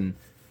mistaken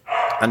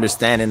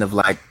understanding of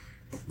like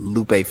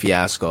Lupe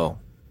Fiasco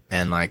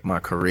and like my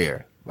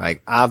career.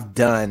 Like I've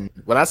done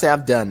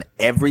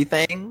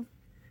everything.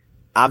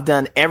 I've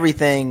done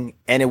everything,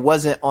 and it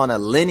wasn't on a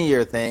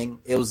linear thing.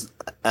 It was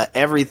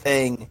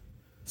everything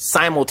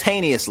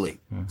simultaneously.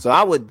 So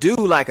I would do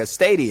like a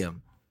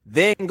stadium,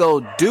 then go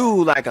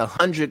do like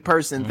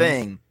 100-person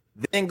thing,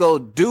 then go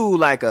do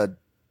like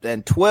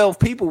then 12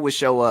 people would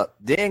show up,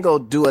 then go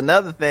do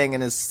another thing,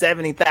 and it's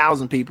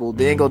 70,000 people,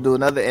 then go do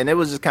another. And it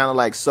was just kind of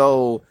like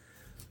so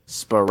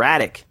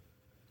sporadic.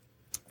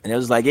 And it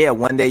was like, yeah,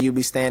 one day you'll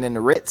be staying in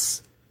the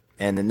Ritz,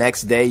 and the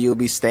next day you'll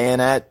be staying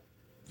at,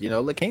 you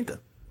know, La Quinta,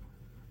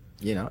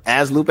 you know,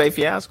 as Lupe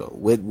Fiasco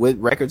with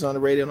records on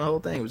the radio and the whole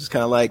thing. It was just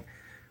kind of like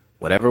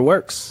whatever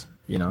works,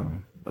 you know,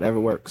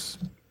 whatever works.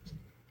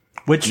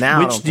 Which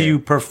do you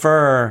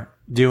prefer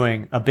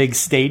doing, a big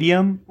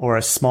stadium or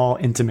a small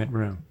intimate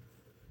room?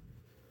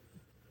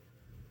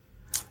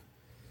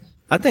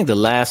 I think the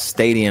last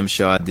stadium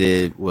show I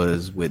did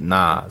was with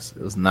Nas.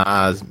 It was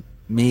Nas,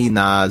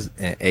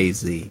 and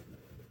AZ.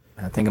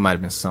 I think it might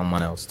have been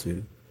someone else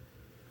too.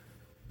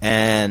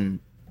 And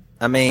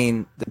I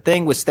mean, the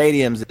thing with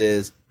stadiums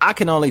is I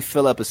can only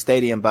fill up a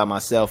stadium by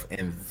myself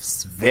in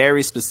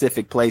very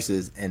specific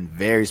places and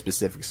very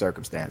specific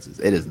circumstances.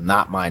 It is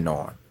not my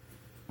norm.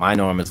 My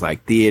norm is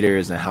like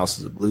theaters and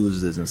houses of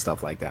blues and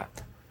stuff like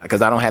that.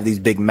 Because I don't have these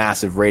big,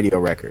 massive radio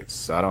records.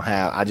 So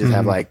I just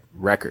have like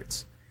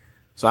records.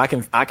 So I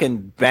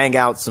can bang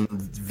out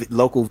some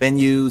local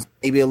venues,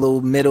 maybe a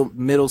little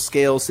middle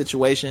scale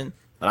situation,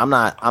 but I'm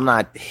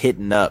not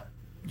hitting up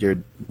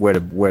where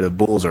the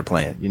Bulls are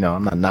playing. You know,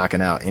 I'm not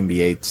knocking out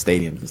NBA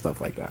stadiums and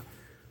stuff like that.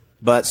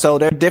 But so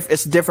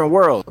it's different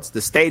worlds. The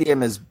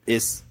stadium is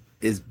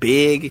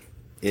big.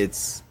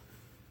 It's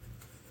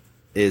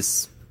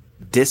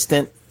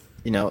distant.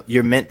 You know,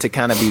 you're meant to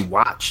kind of be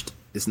watched.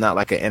 It's not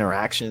like an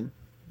interaction.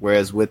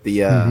 Whereas with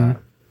the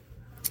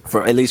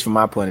for at least from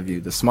my point of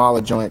view, the smaller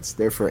joints,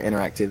 they're for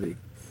interactivity.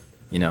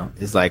 You know,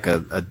 it's like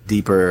a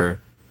deeper,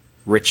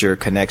 richer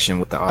connection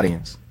with the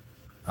audience,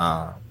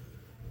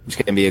 which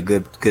can be a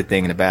good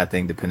thing and a bad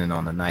thing depending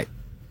on the night.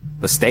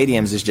 But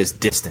stadiums is just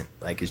distant,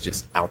 like it's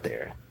just out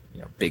there.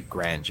 You know, big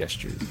grand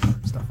gestures,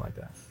 stuff like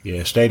that.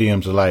 Yeah,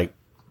 stadiums are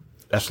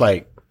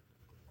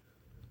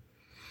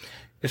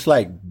it's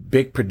like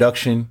big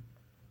production.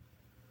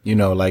 You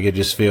know, like it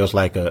just feels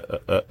like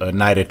a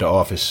night at the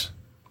office.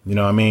 You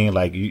know what I mean?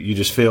 Like you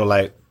just feel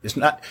like it's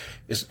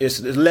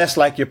less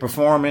like you're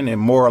performing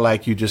and more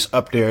like you just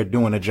up there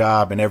doing a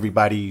job and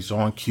everybody's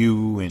on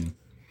cue and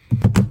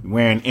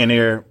wearing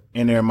in-ear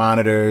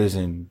monitors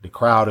and the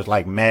crowd is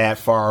like mad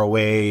far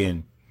away.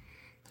 And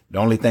the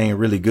only thing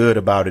really good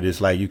about it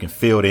is like you can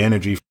feel the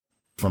energy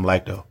from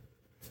like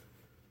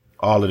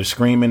all of the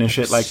screaming and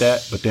shit like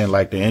that. But then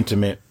like the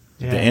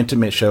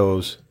intimate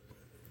shows,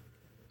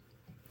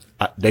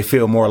 they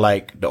feel more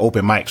like the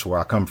open mics where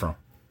I come from.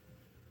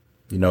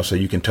 You know, so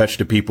you can touch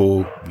the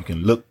people, you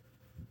can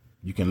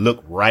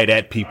look right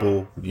at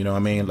people. You know what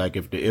I mean? Like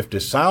if the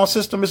sound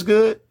system is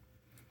good,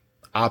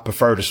 I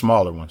prefer the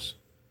smaller ones.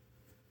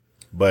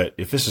 But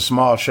if it's a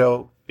small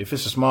show,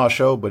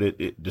 but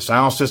the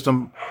sound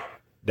system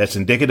that's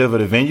indicative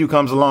of the venue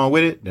comes along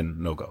with it, then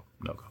no go.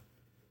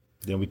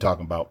 Then we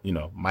talking about, you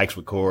know, mics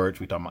with cords.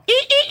 We talking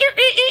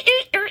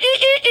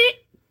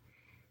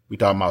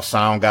about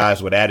sound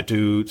guys with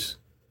attitudes.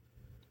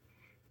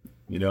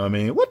 You know what I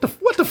mean? What the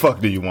fuck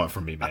do you want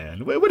from me,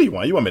 man? What do you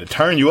want? You want me to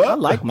turn you up? I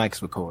like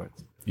mics with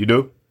cords. You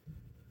do?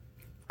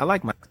 I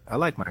like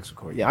mics with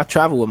cords. Yeah, I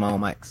travel with my own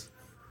mics.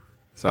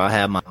 So I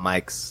have my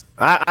mics.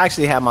 I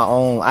actually have my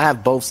own. I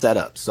have both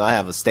setups. So I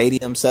have a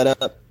stadium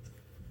setup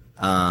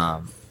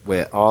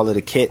with all of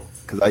the kit,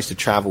 because I used to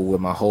travel with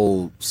my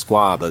whole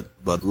squad,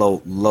 but lower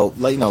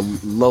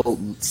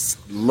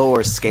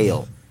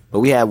scale. But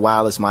we had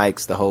wireless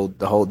mics, the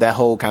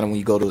whole kind of, when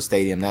you go to a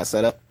stadium, that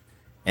setup.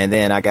 And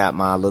then I got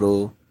my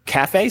little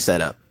cafe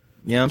setup.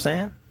 You know what I'm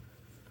saying?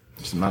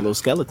 Just my little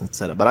skeleton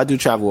setup. But I do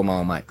travel with my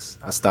own mics.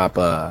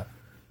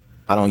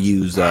 I don't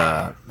use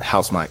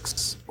house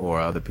mics or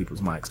other people's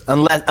mics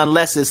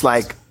unless it's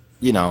like,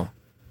 you know,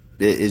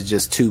 it's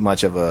just too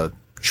much of a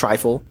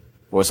trifle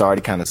or it's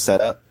already kind of set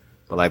up.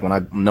 But like when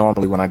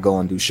I go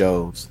and do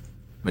shows,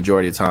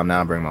 majority of the time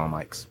now I bring my own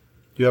mics.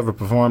 You ever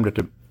performed at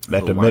the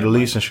Middle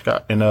East in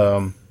Chicago,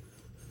 in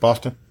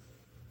Boston?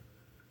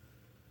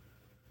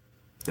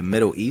 The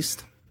Middle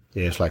East?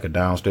 Yeah, it's like a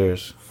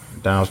downstairs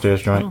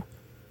joint.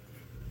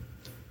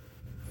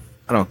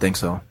 I don't think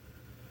so.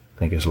 I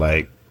think it's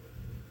like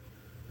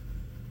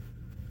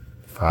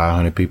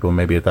 500 people,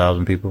 maybe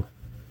 1,000 people,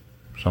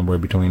 somewhere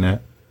between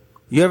that.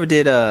 You ever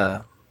did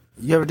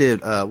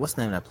what's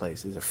the name of that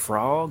place? Is it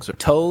Frogs or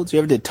Toads? You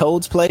ever did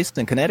Toads Place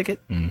in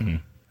Connecticut? Mm-hmm.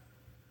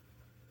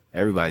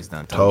 Everybody's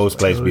done Toads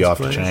Place. Be off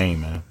the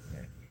chain, man.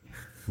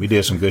 We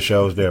did some good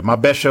shows there. My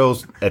best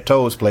shows at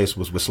Toads Place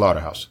was with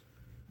Slaughterhouse.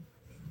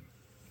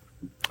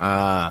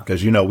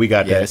 Because you know we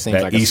got that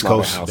like East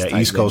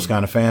Coast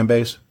kind of fan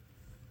base.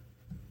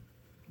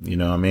 You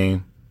know what I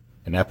mean?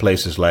 And that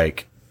place is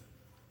like,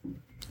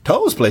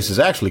 Toads Place is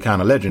actually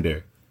kind of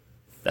legendary.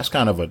 That's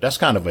kind of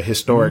a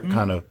historic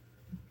kind of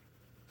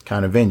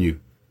venue,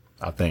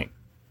 I think.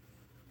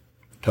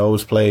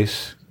 Toads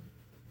Place,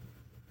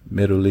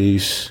 Middle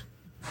East,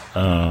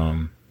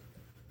 St.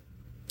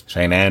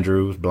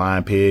 Andrews,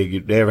 Blind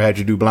Pig. They ever had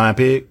you do Blind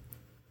Pig?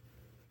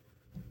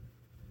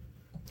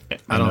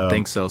 I don't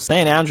think so.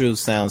 St. Andrews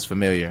sounds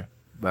familiar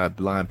by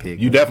Blind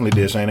Pig. You definitely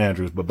did St.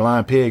 Andrews, but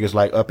Blind Pig is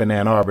like up in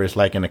Ann Arbor. It's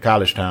like in a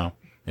college town,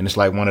 and it's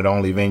like one of the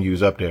only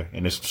venues up there.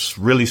 And it's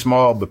really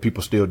small, but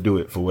people still do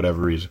it for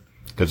whatever reason,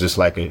 because it's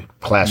like a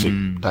classic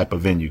type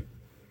of venue.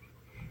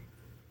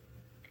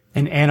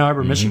 In Ann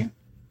Arbor, Michigan?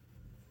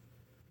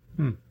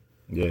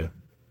 Yeah.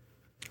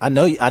 I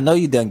know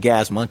you done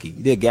Gas Monkey.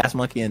 You did Gas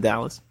Monkey in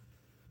Dallas?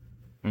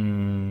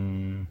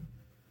 Sound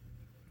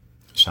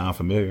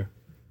familiar.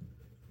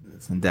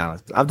 It's in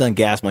Dallas. I've done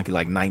Gas Monkey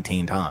like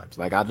 19 times.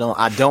 Like I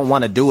don't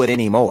want to do it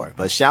anymore.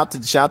 But shout to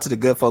the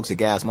good folks at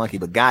Gas Monkey,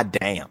 but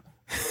goddamn.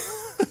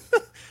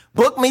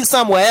 Book me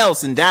somewhere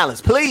else in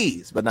Dallas,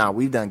 please. But now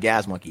we've done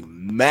Gas Monkey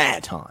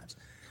mad times.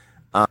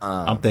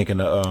 I'm thinking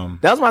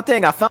of that was my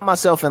thing. I found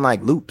myself in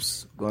like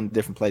loops, going to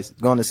different places,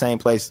 going to the same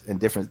place in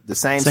the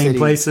same city,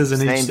 places in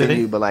same each city,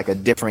 venue, but like a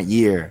different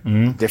year,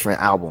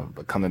 different album,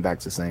 but coming back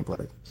to the same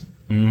place.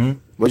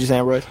 What you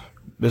saying, Royce?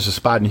 There's a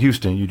spot in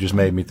Houston you just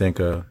made me think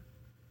of,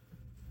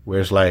 where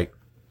it's like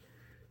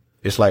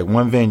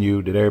one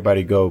venue that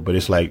everybody go, but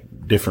it's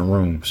like different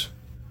rooms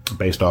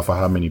based off of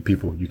how many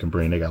people you can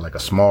bring. They got like a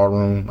small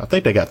room. I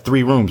think they got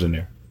 3 rooms in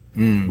there.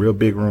 Real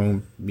big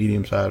room,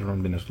 medium sized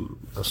room, then it's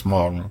a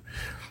small room.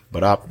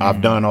 But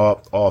I've done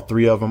all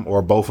 3 of them,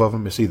 or both of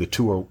them. It's either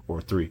 2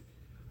 or 3.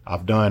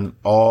 I've done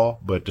all,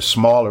 but the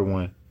smaller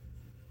one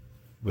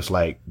was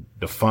like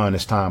the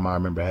funnest time I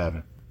remember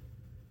having.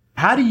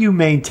 How do you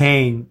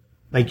maintain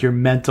like your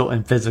mental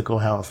and physical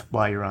health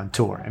while you're on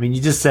tour? I mean,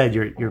 you just said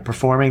you're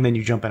performing, then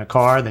you jump in a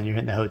car, then you're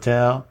hitting the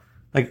hotel.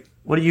 Like,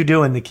 what are you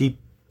doing to keep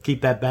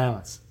that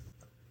balance?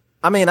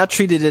 I mean, I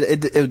treated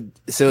it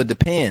so it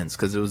depends,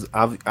 because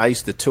I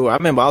used to tour. I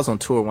remember I was on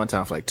tour one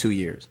time for like 2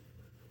 years.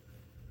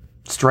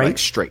 Straight? Like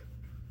straight.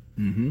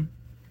 And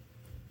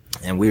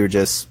we were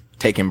just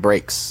taking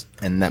breaks.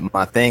 And that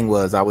my thing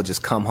was I would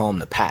just come home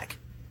to pack.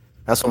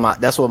 That's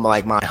what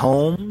my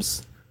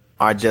homes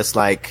are, just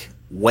like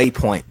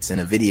waypoints in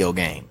a video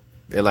game.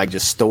 They're like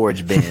just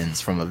storage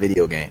bins from a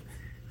video game.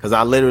 Because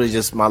I literally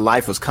my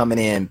life was coming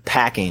in,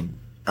 packing,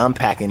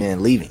 unpacking,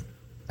 and leaving.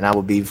 And I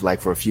would be like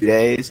for a few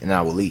days, and then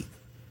I would leave.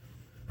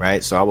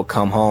 Right? So I would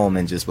come home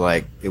and just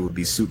like, it would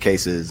be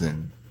suitcases,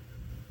 and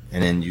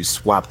then you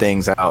swap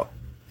things out,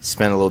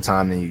 spend a little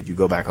time, and you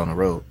go back on the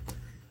road.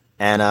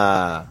 And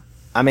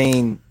I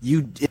mean,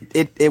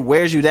 it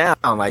wears you down.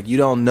 Like, you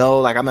don't know.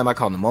 Like, I remember I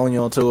caught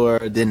pneumonia on tour,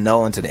 didn't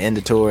know until the end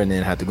of tour, and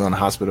then had to go in the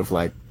hospital for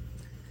like,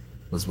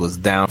 was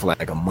down for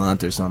like a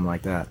month or something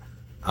like that.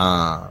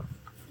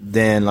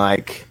 Then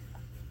like,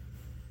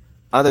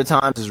 Other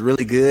times it's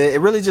really good.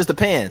 It really just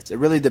depends. It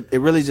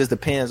really just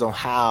depends on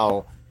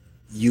how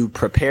you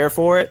prepare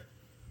for it,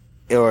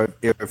 or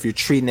if you're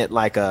treating it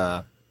like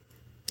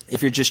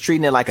if you're just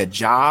treating it like a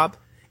job.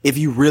 If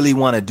you really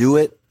want to do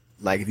it,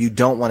 like if you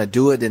don't want to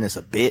do it, then it's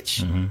a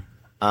bitch.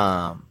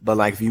 But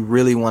like if you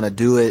really want to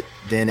do it,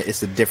 then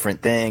it's a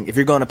different thing. If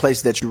you're going to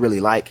places that you really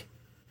like,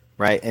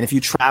 right? And if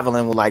you're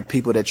traveling with like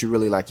people that you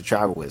really like to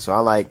travel with, so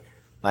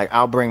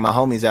I'll bring my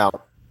homies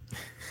out.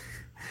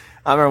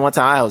 I remember one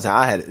time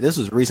this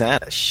was recent. I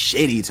had a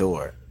shitty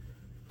tour,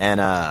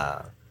 and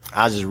I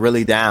was just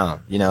really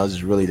down.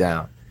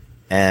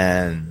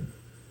 And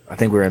I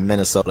think we were in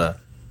Minnesota,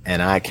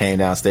 and I came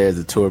downstairs.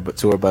 The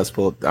tour bus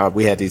pulled.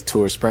 We had these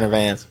tour Sprinter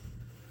vans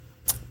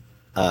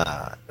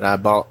that I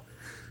bought,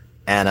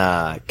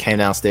 and came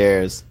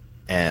downstairs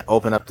and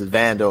opened up the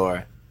van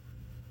door,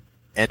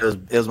 and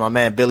it was my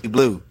man Billy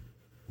Blue,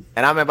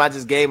 and I remember I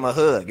just gave him a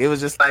hug. It was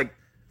just like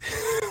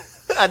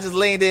I just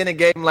leaned in and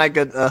gave him like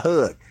a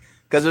hug.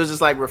 Because it was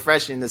just like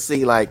refreshing to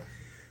see like,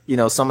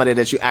 somebody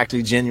that you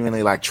actually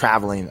genuinely like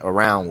traveling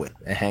around with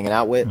and hanging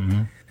out with.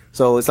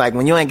 So it's like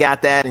when you ain't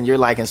got that and you're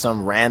like in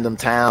some random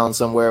town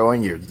somewhere, or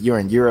you're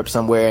in Europe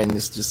somewhere, and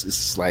it's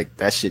just like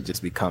that shit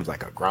just becomes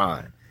like a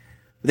grind.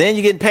 But then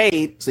you're getting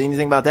paid, so you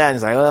think about that and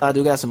it's like, oh, I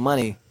do got some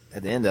money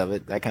at the end of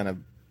it. That kind of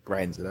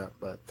brightens it up.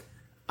 But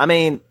I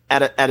mean,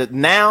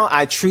 now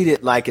I treat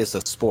it like it's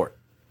a sport.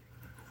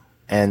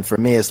 And for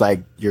me, it's like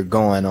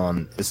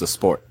it's a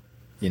sport.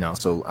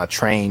 So I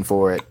train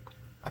for it.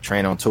 I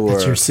train on tour.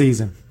 It's your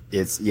season.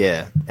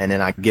 And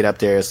then I get up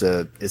there.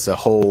 It's a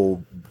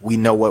whole. We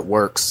know what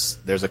works.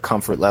 There's a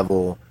comfort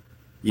level.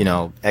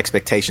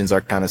 Expectations are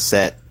kind of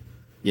set.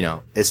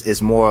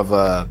 It's more of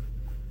a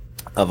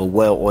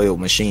well-oiled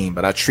machine.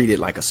 But I treat it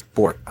like a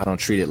sport. I don't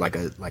treat it like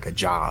a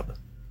job.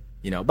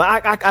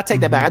 But I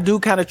take that back. I do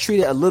kind of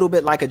treat it a little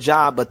bit like a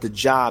job, but the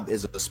job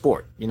is a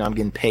sport. I'm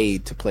getting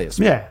paid to play a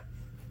sport.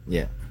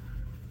 Yeah.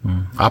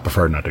 I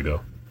prefer not to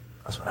go.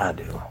 That's what I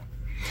do.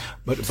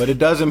 But it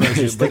doesn't mean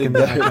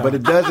but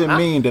it doesn't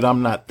mean that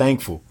I'm not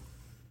thankful.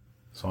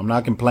 So I'm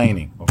not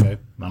complaining, okay?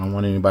 I don't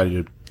want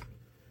anybody to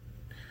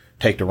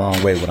take the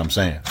wrong way what I'm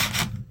saying.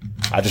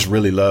 I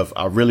really love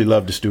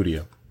the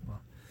studio.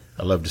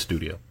 I love the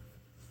studio.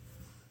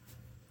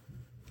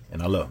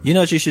 And I love You know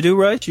what you should do,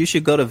 Rush? You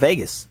should go to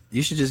Vegas.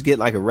 You should just get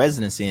like a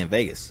residency in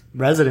Vegas.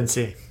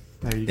 Residency.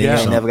 There you Then go. you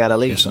ain't never got to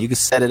leave. You can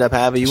set it up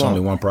however you There's want.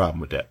 only one problem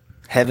with that.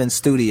 Heaven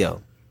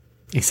Studio.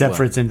 Except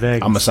for it's in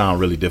Vegas. I'm going to sound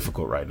really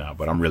difficult right now,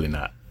 but I'm really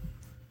not.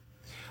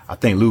 I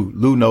think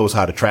Lou knows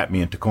how to trap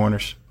me into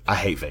corners. I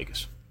hate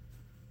Vegas.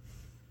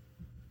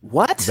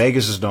 What?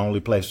 Vegas is the only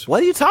place.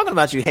 What are you talking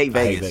about? You hate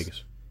Vegas? I hate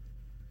Vegas.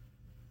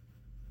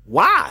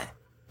 Why?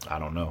 I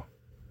don't know.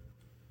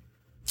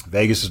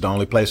 Vegas is the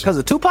only place. Because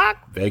of Tupac?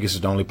 Vegas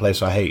is the only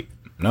place I hate.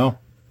 No.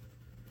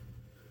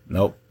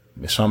 Nope.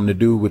 It's something to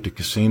do with the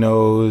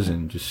casinos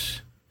and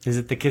just... Is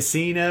it the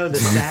casino, the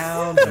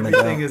sound,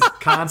 everything is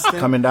constant?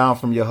 Coming down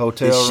from your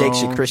hotel room. It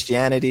shakes your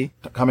Christianity.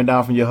 Coming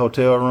down from your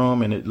hotel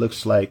room, and it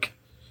looks like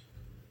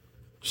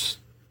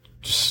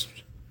just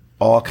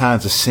all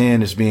kinds of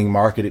sin is being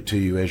marketed to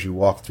you as you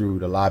walk through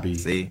the lobby.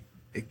 See,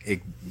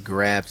 it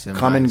grabs him.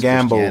 Come and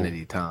gamble.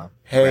 Christianity, Tom.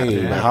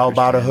 Hey, how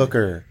about a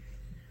hooker?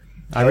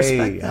 I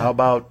respect that. How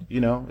about,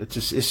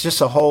 it's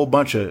just a whole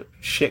bunch of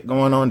shit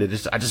going on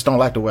that I just don't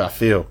like the way I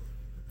feel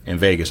in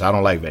Vegas. I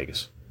don't like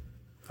Vegas.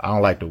 I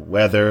don't like the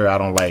weather. I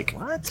don't like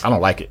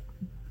it.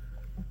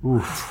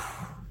 Oof.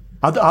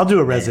 I'll do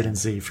a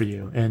residency for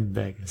you in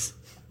Vegas.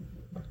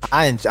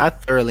 I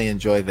thoroughly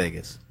enjoy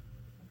Vegas.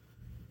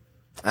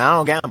 I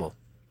don't gamble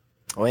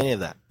or any of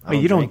that. But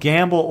you don't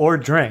gamble or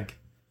drink.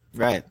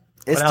 Right.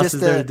 What else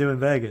is there to do in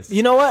Vegas?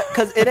 You know what?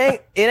 Because it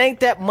ain't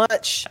that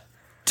much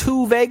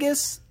to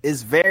Vegas.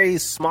 It's very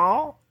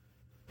small.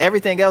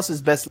 Everything else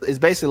is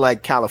basically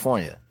like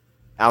California,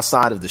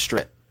 outside of the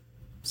Strip.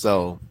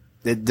 So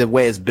the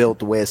way it's built,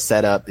 the way it's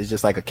set up, is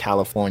just like a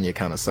California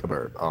kind of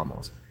suburb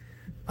almost.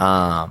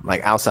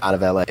 Like outside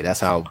of LA. That's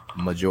how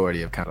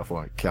majority of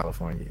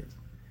California is.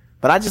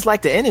 But I just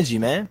like the energy,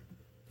 man.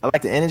 I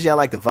like the energy. I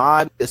like the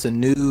vibe.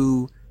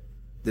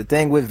 The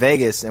thing with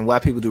Vegas and why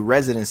people do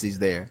residencies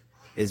there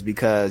is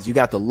because you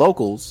got the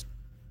locals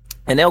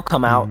and they'll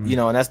come out,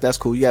 and that's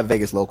cool. You have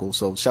Vegas locals.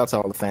 So shout out to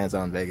all the fans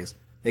out in Vegas.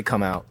 They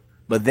come out.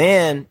 But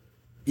then,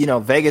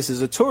 Vegas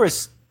is a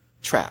tourist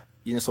trap.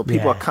 So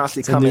people are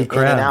constantly coming in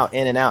and out,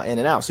 in and out, in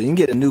and out. So you can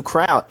get a new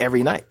crowd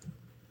every night.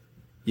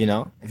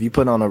 If you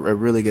put on a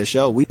really good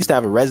show. We used to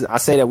have we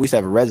used to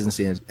have a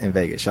residency in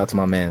Vegas. Shout out to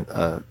my man,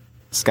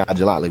 Scott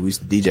Gelati. We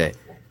used to DJ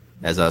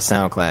as a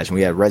Sound Clash, and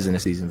we had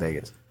residencies in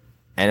Vegas.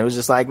 And it was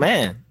just like,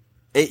 man.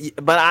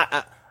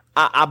 But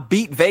I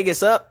beat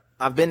Vegas up.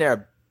 I've been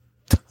there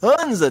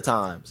tons of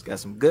times. Got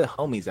some good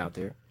homies out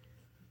there.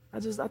 I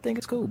think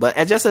it's cool. But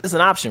just as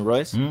an option,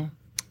 Royce. You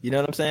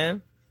know what I'm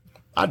saying?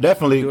 You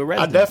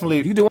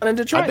do one in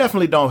Detroit. I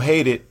definitely don't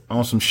hate it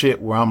on some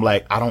shit where I'm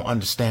like, I don't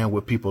understand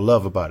what people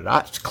love about it.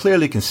 I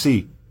clearly can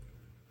see,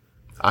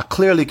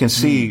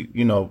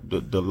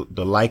 the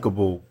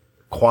likable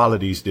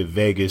qualities that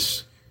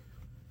Vegas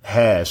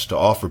has to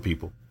offer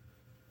people.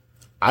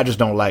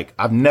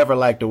 I've never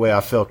liked the way I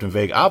felt in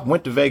Vegas. I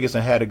went to Vegas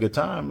and had a good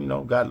time, you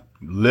know, got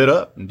lit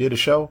up and did a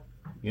show,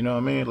 you know what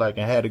I mean? Like,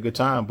 and had a good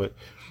time. But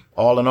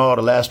all in all,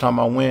 the last time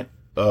I went,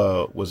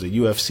 was a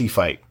UFC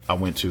fight I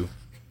went to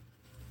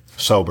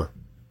sober.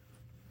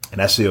 And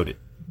that sealed it.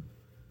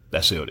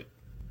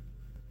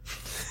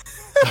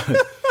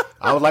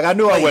 I was like, I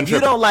knew I wasn't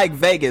tripping. You don't like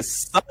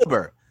Vegas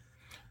sober.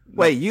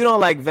 Wait, you don't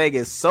like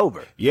Vegas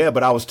sober? Yeah,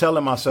 but I was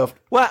telling myself,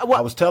 What?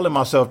 I was telling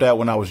myself that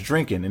when I was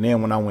drinking, and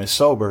then when I went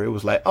sober, it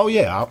was like, oh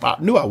yeah, I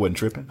knew I wasn't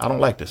tripping. I don't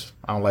like this.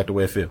 I don't like the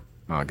way it feels.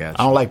 Oh, gotcha.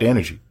 I don't like the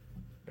energy.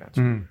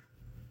 Gotcha.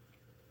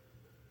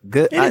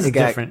 Good. It is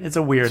different. It's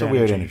a weird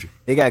energy.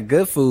 They got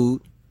good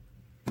food,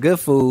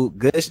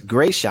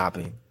 great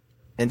shopping,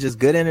 and just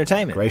good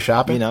entertainment. Great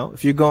shopping. You know,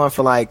 if you're going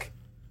for like,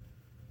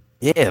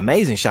 yeah,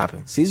 amazing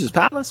shopping. Caesar's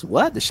Palace?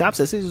 What? The shops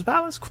at Caesar's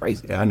Palace?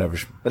 Crazy. Yeah, I never.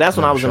 But that's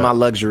when I was shopped. in my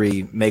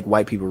luxury, make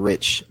white people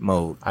rich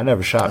mode. I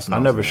never shopped. I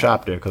never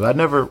shopped there because I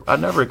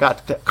never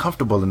got that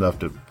comfortable enough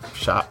to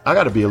shop. I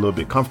got to be a little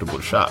bit comfortable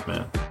to shop,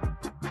 man.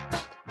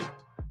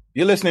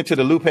 You're listening to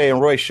the Lupe and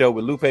Royce Show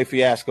with Lupe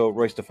Fiasco,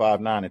 Royce the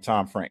 5'9", and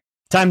Tom Frank.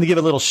 Time to give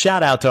a little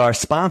shout out to our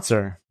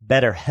sponsor,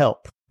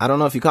 BetterHelp. I don't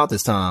know if you caught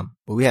this, Tom,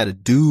 but we had a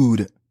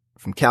dude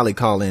from Cali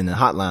call in the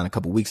hotline a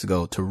couple weeks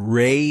ago to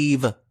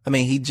rave. I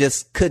mean, he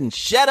just couldn't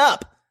shut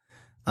up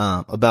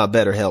about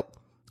BetterHelp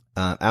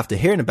after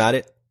hearing about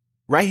it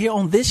right here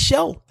on this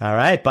show. All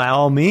right. By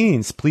all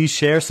means, please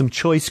share some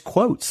choice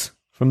quotes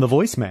from the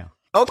voicemail.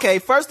 Okay,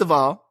 first of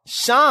all,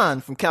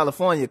 Sean from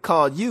California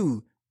called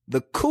you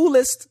the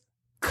coolest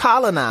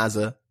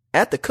colonizer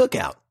at the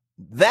cookout.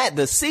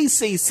 The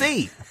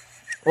CCC.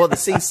 Or the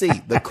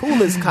CC, the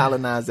coolest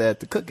colonizer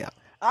at the cookout.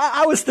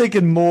 I was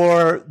thinking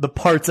more the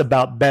parts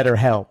about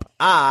BetterHelp.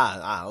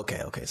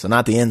 Okay. So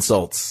not the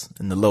insults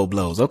and the low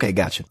blows. Okay,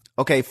 gotcha.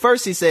 Okay,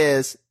 first he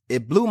says,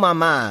 it blew my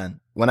mind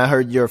when I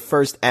heard your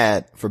first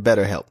ad for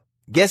BetterHelp.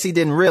 Guess he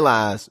didn't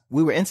realize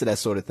we were into that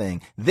sort of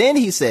thing. Then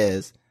he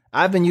says,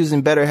 I've been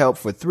using BetterHelp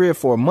for 3 or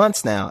 4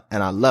 months now,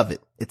 and I love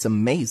it. It's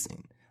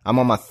amazing. I'm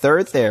on my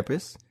 3rd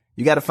therapist.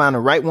 You got to find the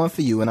right one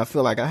for you, and I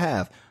feel like I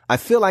have. I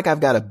feel like I've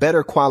got a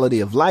better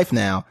quality of life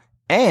now,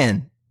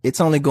 and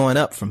it's only going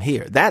up from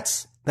here.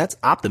 That's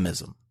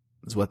optimism,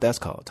 is what that's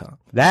called, Tom.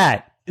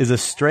 That is a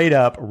straight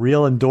up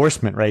real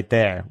endorsement right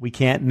there. We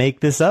can't make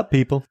this up,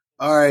 people.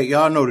 All right,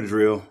 y'all know the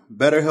drill.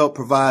 BetterHelp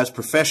provides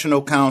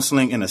professional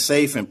counseling in a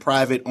safe and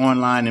private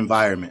online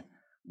environment.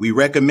 We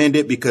recommend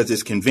it because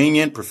it's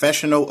convenient,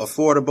 professional,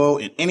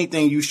 affordable, and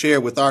anything you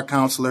share with our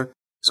counselor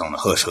is on a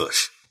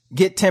hush-hush.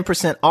 Get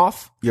 10%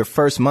 off your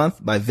first month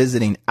by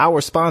visiting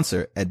our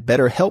sponsor at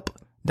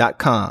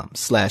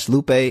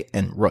betterhelp.com/Lupe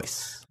and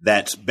Royce.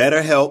 That's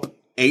BetterHelp,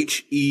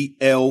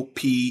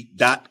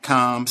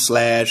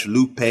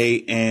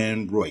 HELP.com/Lupe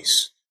and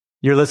Royce.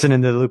 You're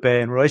listening to the Lupe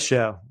and Royce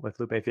Show with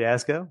Lupe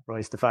Fiasco,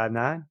 Royce the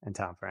 5'9", and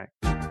Tom Frank.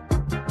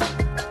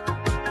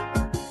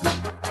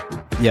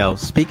 Yo,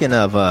 speaking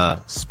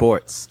of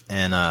sports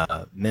and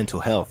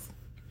mental health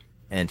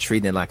and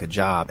treating it like a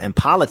job and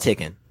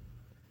politicking,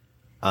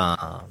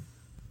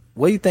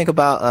 what do you think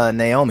about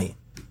Naomi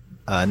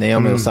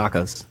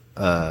Osaka's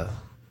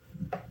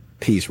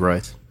piece,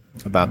 Royce,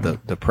 about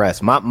the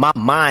press? My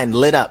mind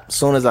lit up as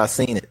soon as I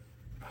seen it,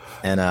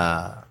 and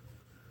I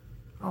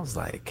was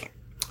like,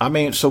 I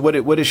mean, so what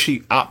did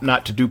she opt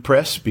not to do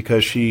press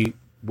because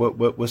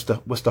what's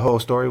the whole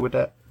story with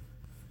that?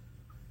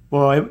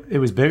 Well, it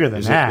was bigger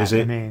than that.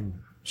 I mean,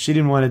 she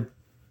didn't want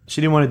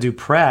to do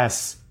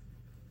press.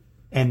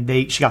 And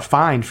she got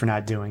fined for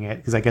not doing it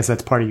because I guess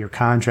that's part of your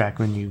contract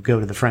when you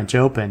go to the French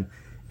Open.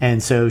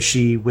 And so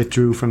she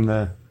withdrew from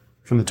the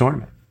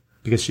tournament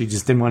because she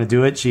just didn't want to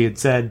do it. She had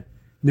said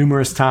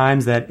numerous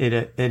times that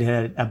it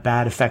had a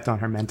bad effect on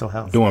her mental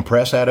health. Doing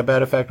press had a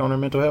bad effect on her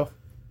mental health?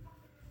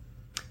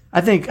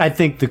 I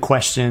think the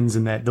questions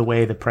and the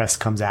way the press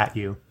comes at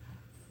you,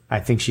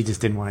 I think she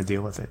just didn't want to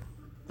deal with it.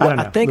 I don't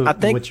know. I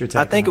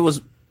think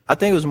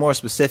it was more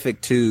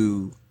specific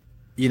to,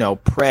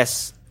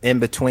 press in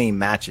between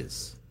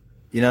matches.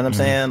 You know what I'm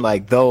saying?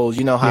 Like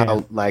those,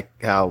 how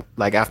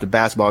after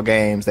basketball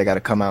games, they got to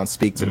come out and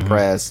speak to the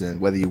press, and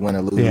whether you win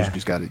or lose,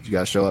 you got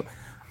to show up.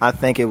 I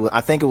think it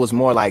was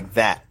more like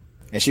that.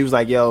 And she was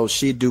like, yo,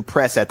 she'd do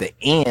press at the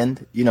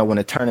end, when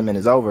the tournament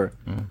is over.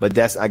 But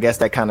I guess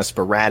that kind of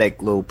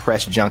sporadic little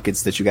press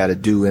junkets that you got to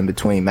do in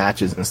between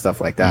matches and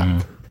stuff like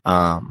that,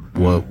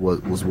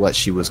 was what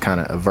she was kind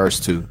of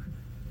averse to.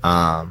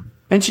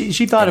 And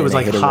she thought it was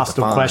like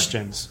hostile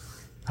questions.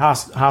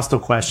 Hostile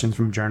questions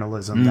from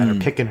journalism that are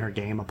picking her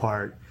game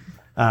apart.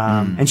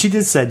 And she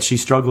said she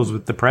struggles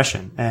with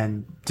depression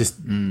and just,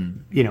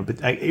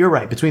 but you're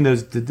right. Between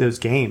those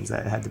games,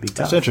 that had to be tough.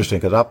 That's interesting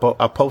because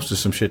I posted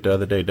some shit the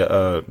other day,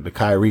 the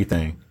Kyrie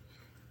thing,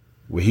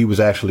 where he was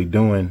actually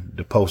doing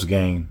the post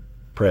game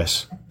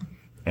press,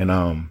 and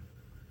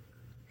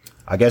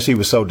I guess he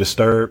was so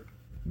disturbed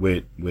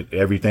with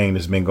everything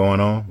that's been going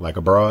on, like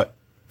abroad,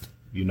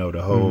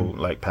 the whole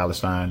like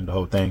Palestine, the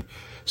whole thing.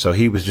 So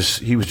he was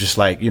just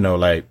like, he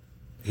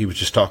was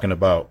just talking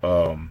about,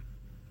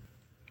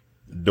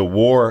 the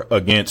war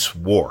against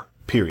war,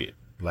 period.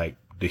 Like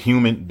the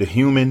human,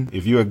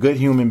 if you're a good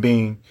human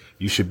being,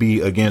 you should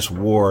be against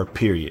war,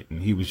 period.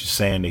 And he was just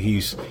saying that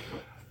he's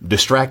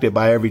distracted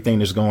by everything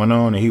that's going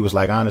on. And he was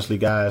like, honestly,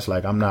 guys,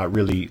 like, I'm not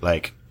really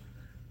like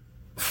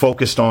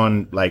focused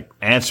on like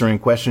answering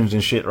questions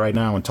and shit right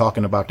now and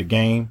talking about the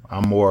game.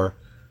 I'm more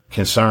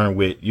concerned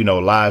with, you know,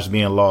 lives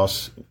being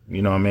lost,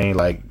 you know what I mean?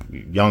 Like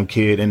young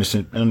kid,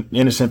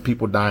 innocent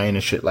people dying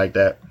and shit like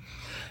that.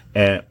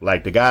 And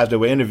like the guys that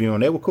were interviewing,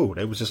 they were cool.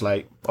 They was just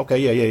like, okay,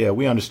 yeah,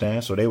 we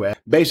understand. So they were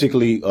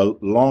basically, a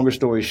longer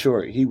story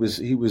short, he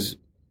was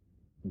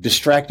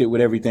distracted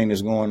with everything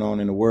that's going on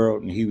in the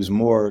world. And he was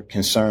more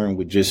concerned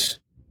with just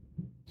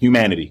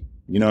humanity.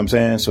 You know what I'm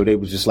saying? So they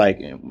was just like,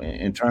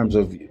 in terms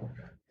of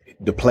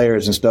the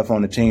players and stuff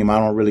on the team,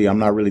 I'm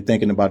not really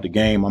thinking about the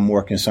game. I'm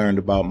more concerned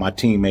about my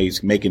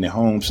teammates making it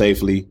home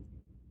safely,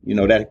 you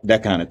know,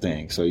 that kind of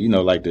thing. So, you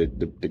know, like the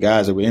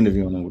guys that were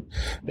interviewing them,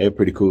 they were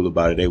pretty cool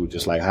about it. They were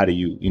just like, how do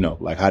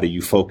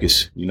you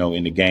focus, you know,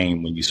 in the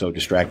game when you're so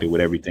distracted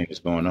with everything that's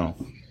going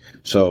on?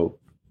 So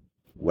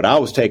what I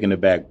was taken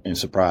aback and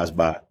surprised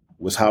by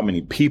was how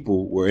many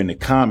people were in the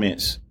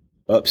comments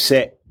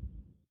upset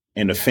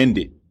and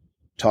offended,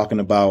 talking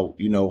about,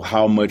 you know,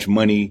 how much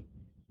money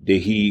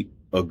did he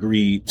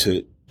agreed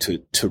to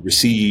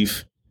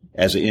receive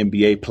as an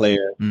NBA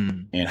player,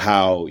 and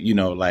how, you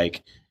know,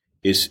 like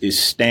it's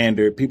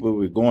standard. People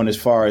were going as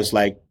far as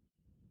like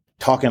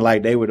talking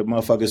like they were the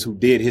motherfuckers who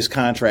did his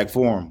contract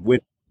for him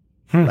with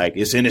like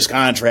it's in his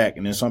contract.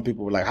 And then some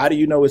people were like, how do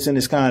you know it's in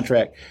his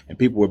contract? And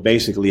people were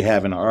basically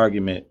having an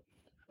argument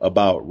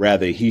about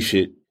rather he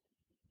should,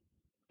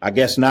 I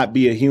guess, not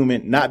be a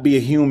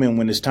human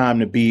when it's time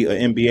to be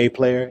an NBA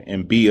player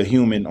and be a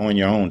human on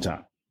your own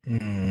time.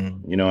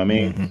 You know what I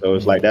mean? So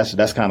it's like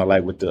that's kind of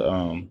like what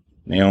the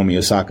Naomi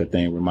Osaka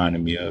thing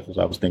reminded me of, because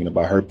I was thinking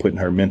about her putting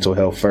her mental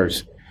health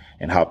first,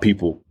 and how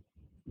people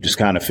just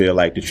kind of feel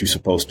like that you're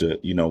supposed to,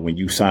 you know, when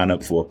you sign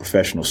up for a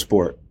professional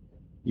sport,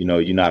 you know,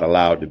 you're not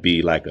allowed to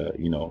be like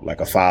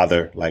a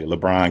father. Like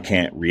LeBron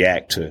can't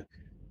react to,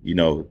 you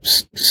know,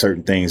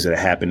 certain things that are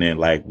happening,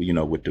 like, you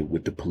know, with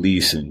the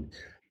police and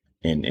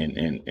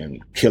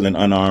killing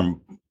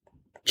unarmed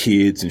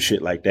kids and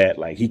shit like that.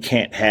 Like he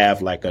can't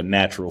have like a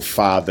natural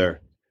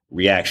father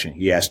reaction.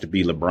 He has to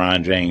be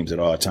LeBron James at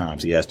all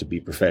times. He has to be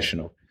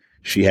professional.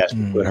 She has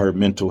to put her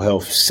mental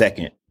health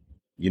second,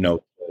 you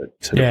know,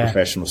 to the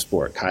professional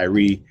sport.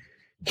 Kyrie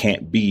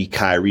can't be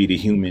Kyrie the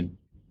human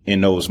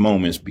in those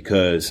moments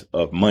because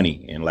of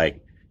money. And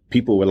like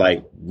people were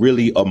like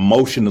really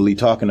emotionally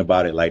talking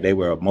about it. Like they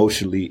were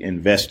emotionally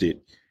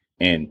invested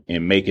in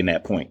making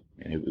that point.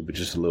 And it was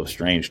just a little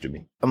strange to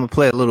me. I'm gonna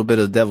play a little bit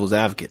of devil's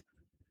advocate.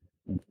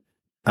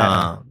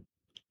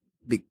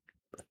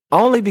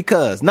 Only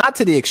because, not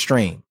to the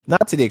extreme.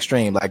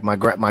 Like my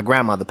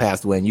grandmother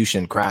passed away and you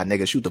shouldn't cry,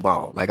 nigga, shoot the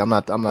ball. Like I'm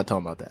not talking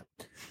about that.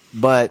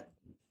 But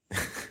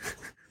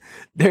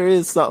there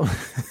is something.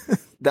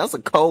 That's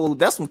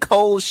some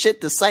cold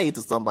shit to say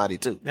to somebody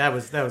too. That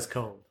was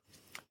cold.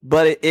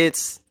 But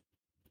is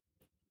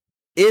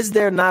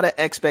there not an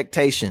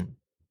expectation?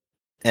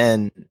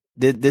 And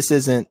this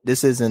isn't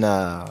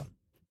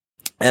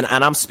and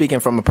I'm speaking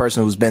from a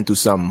person who's been through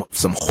some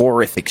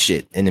horrific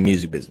shit in the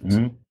music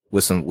business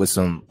with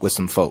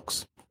some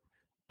folks,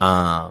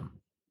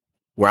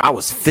 where I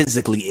was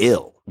physically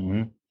ill,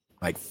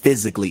 like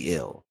physically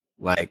ill,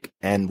 like,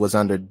 and was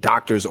under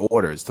doctor's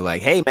orders to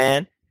like, hey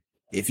man,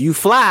 if you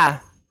fly,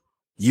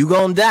 you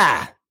gonna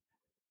die,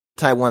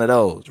 type one of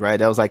those, right?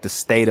 That was like the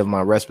state of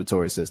my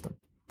respiratory system,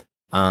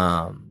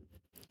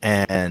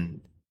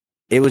 and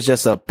it was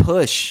just a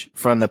push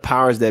from the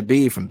powers that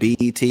be, from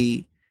BET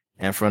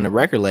and from the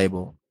record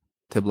label,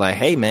 to be like,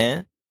 hey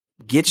man,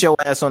 get your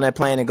ass on that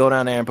plane and go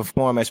down there and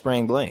perform at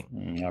Spring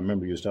Bling. I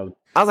remember you was telling.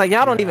 I was like,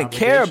 y'all don't even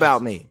care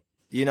about me.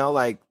 You know,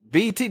 like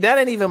BET, that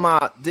ain't even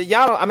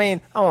y'all. I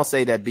mean, I won't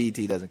say that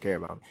BET doesn't care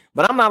about me,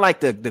 but I'm not like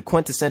the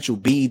quintessential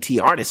BET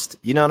artist.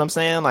 You know what I'm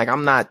saying? Like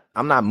I'm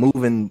not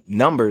moving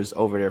numbers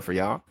over there for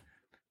y'all.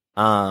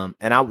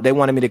 And they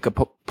wanted me to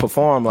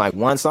perform like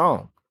one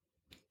song.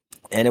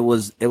 And it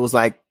was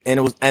like,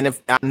 and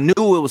if I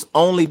knew it was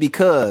only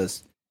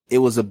because it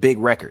was a big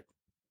record,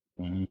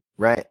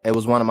 right? It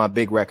was one of my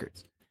big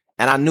records.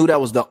 And I knew that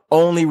was the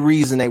only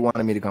reason they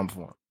wanted me to come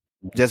perform,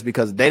 just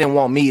because they didn't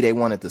want me. They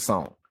wanted the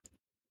song.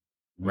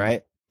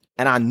 Right.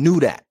 And I knew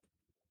that.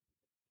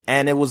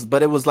 And it was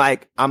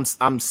like,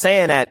 I'm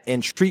saying that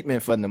in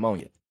treatment for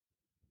pneumonia.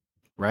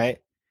 Right.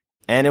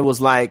 And it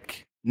was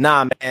like,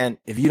 nah, man,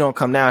 if you don't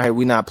come down here,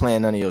 we're not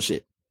playing none of your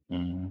shit.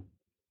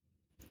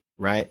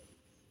 Right.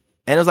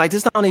 And it was like,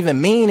 this don't even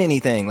mean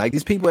anything. Like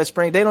these people at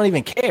Spring, they don't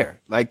even care.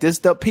 Like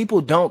the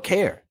people don't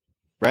care.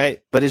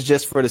 Right. But it's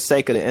just for the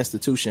sake of the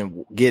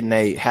institution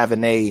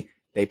having a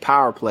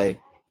power play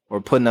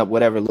or putting up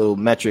whatever little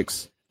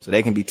metrics so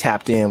they can be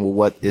tapped in with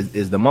what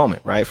is the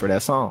moment, right, for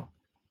that song.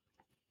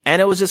 And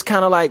it was just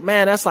kind of like,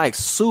 man, that's like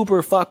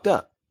super fucked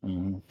up.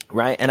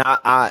 Right. And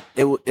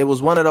it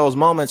was one of those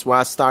moments where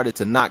I started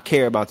to not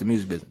care about the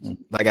music business,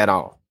 like at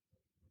all.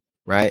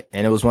 right?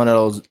 And it was one of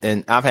those,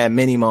 and I've had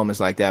many moments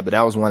like that, but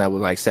that was one that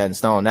was like set in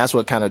stone. That's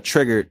what kind of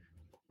triggered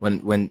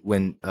when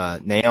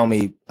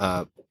Naomi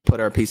put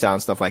her piece out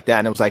and stuff like that.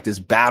 And it was like this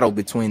battle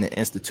between the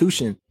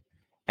institution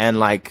and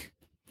like,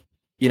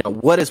 you know,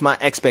 what is my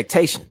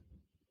expectation,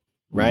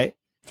 right?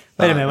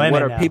 Wait a minute.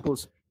 What are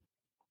people's?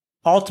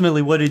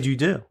 Ultimately, what did you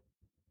do?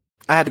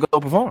 I had to go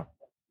perform.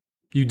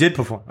 You did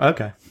perform.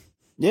 Okay.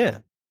 Yeah.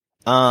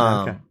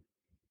 Okay.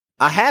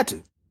 I had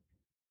to,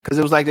 because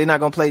it was like they're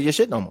not gonna play your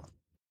shit no more.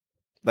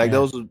 Like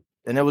those,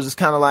 and it was just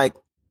kind of like,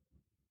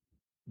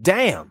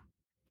 damn.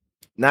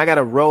 Now I got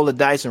to roll the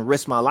dice and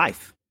risk my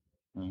life,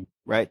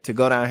 right, to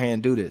go down here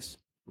and do this,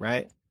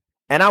 right?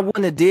 And I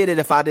wouldn't have did it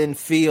if I didn't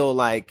feel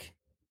like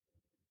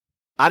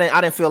I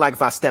didn't feel like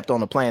if I stepped on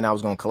the plane I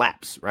was gonna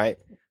collapse, right?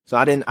 So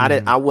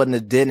I wouldn't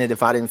have done it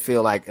if I didn't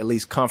feel like at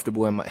least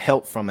comfortable in my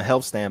health from a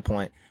health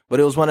standpoint. But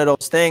it was one of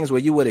those things where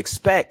you would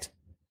expect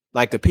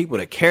like the people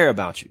to care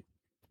about you,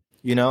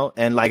 you know,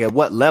 and like at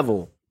what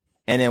level,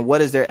 and then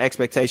what is their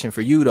expectation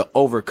for you to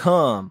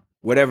overcome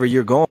whatever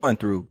you're going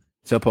through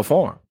to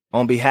perform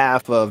on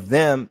behalf of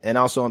them and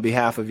also on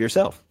behalf of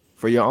yourself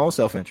for your own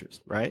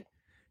self-interest, right?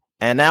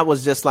 And that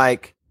was just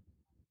like,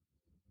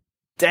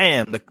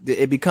 damn,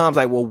 it becomes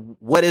like, well,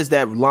 what is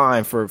that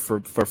line for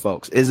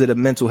folks? Is it a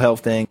mental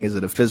health thing? Is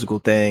it a physical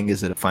thing?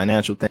 Is it a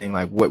financial thing?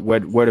 Like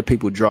where do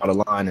people draw the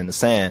line in the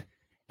sand?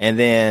 And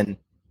then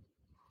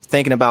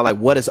thinking about like,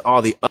 what is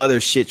all the other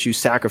shit you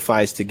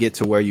sacrificed to get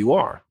to where you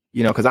are?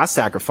 You know, because I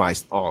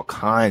sacrificed all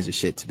kinds of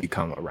shit to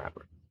become a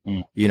rapper.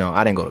 You know,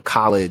 I didn't go to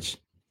college.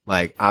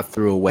 Like I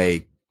threw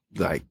away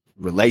like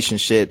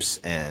relationships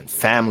and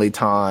family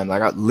time.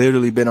 Like I've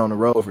literally been on the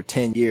road for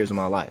 10 years of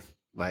my life.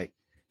 Like,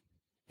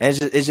 and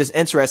it's just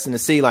interesting to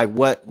see like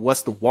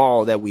what's the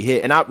wall that we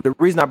hit. And the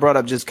reason I brought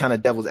up just kind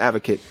of devil's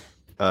advocate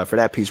for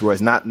that piece,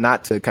 Royce,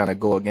 not to kind of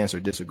go against or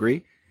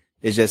disagree.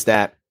 It's just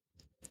that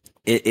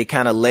it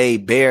kind of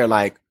laid bare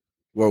like,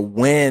 well,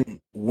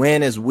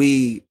 when is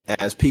we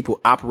as people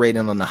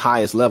operating on the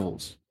highest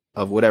levels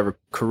of whatever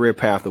career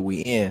path that we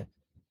in,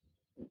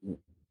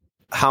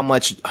 how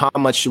much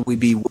should we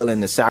be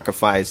willing to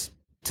sacrifice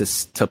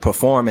to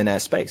perform in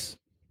that space?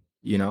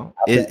 You know,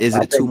 is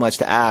it too much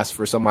to ask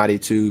for somebody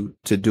to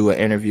do an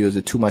interview? Is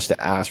it too much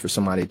to ask for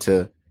somebody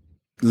to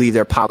leave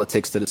their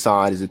politics to the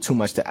side? Is it too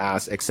much to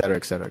ask, et cetera,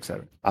 et cetera, et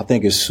cetera? I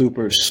think it's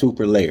super,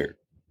 super layered.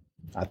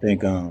 I think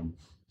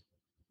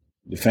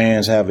the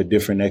fans have a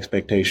different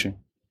expectation,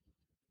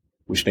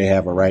 which they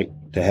have a right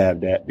to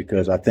have that,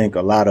 because I think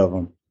a lot of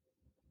them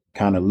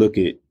kind of look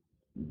at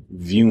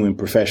viewing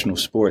professional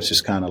sports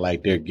as kind of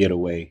like their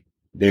getaway,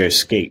 their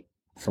escape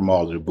from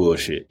all of the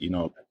bullshit. You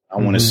know, I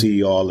want to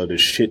see all of the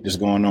shit that's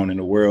going on in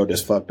the world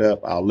that's fucked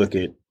up. I'll look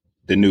at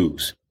the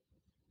news.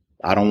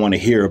 I don't want to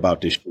hear about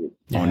this shit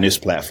on this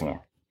platform.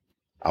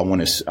 I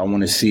want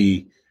to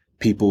see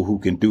people who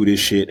can do this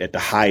shit at the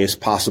highest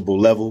possible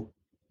level,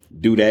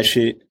 do that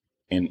shit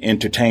and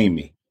entertain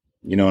me.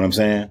 You know what I'm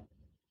saying?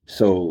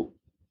 So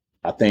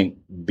I think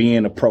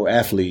being a pro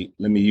athlete,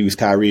 let me use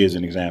Kyrie as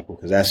an example,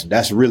 because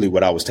that's really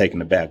what I was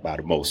taken aback by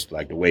the most,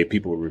 like the way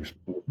people were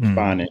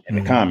responding in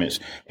the comments.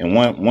 And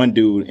one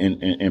dude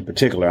in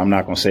particular, I'm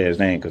not going to say his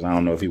name because I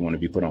don't know if he want to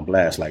be put on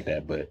blast like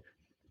that, but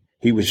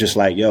he was just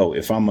like, yo,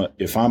 if I'm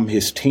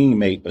his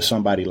teammate or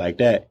somebody like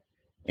that,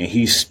 and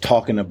he's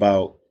talking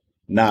about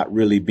not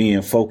really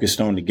being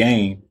focused on the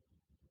game,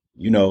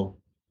 you know,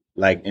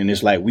 like, and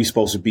it's like, we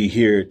supposed to be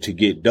here to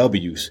get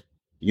W's.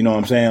 You know what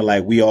I'm saying?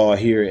 Like, we all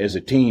here as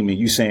a team, and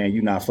you saying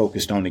you're not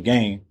focused on the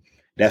game.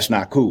 That's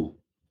not cool.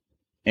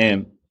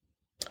 And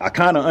I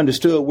kind of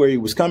understood where he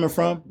was coming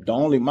from.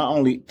 My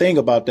only thing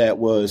about that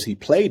was he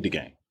played the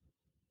game.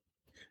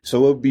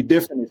 So it would be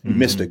different if he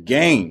missed a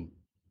game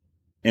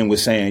and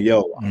was saying,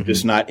 yo, I'm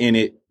just not in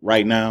it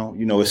right now.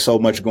 You know, it's so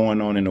much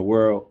going on in the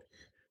world.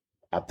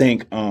 I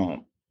think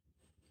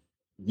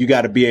you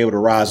got to be able to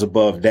rise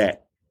above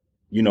that,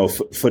 you know,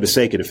 for the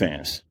sake of the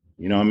fans.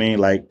 You know what I mean?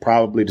 Like,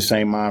 probably the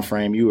same mind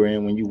frame you were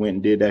in when you went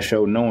and did that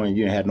show, knowing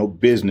you had no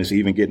business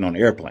even getting on the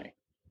airplane.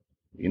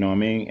 You know what I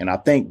mean? And I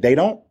think they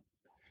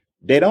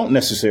don't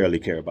necessarily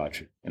care about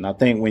you. And I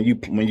think when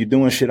you're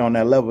doing shit on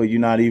that level, you're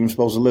not even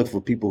supposed to look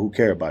for people who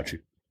care about you.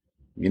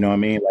 You know what I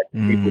mean?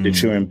 Like people that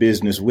you're in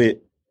business with,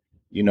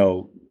 you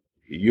know,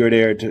 you're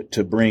there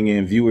to bring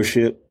in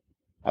viewership.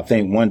 I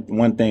think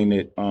one thing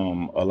that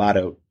a lot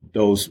of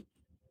those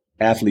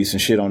athletes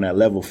and shit on that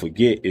level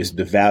forget is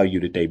the value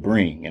that they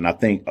bring. And I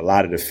think a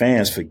lot of the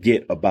fans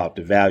forget about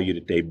the value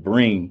that they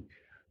bring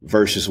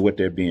versus what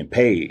they're being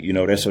paid. You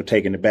know, they're so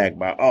taken aback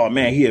by, oh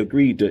man, he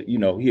agreed to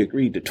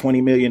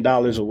 $20 million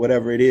or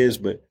whatever it is.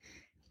 But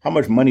how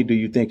much money do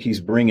you think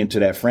he's bringing to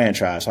that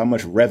franchise? How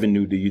much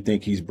revenue do you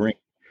think he's bringing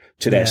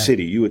to that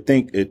city? You would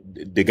think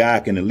the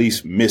guy can at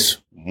least miss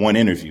one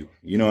interview.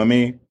 You know what I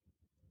mean?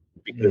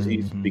 Because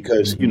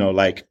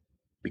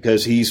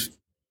he's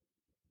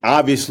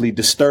obviously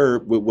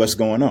disturbed with what's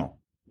going on,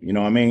 you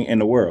know what I mean, in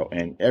the world.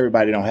 And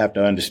everybody don't have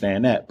to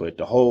understand that. But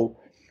the whole,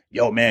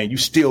 yo, man, you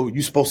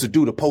supposed to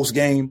do the post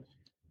game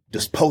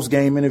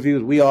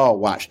interviews. We all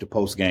watch the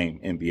post game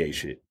NBA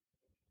shit.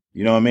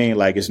 You know what I mean?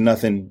 Like it's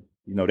nothing,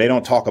 you know, they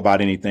don't talk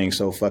about anything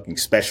so fucking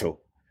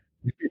special.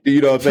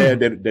 You know what I'm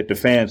saying? that the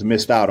fans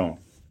missed out on.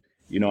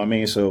 You know what I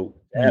mean? So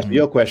to answer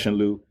your question,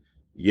 Lou,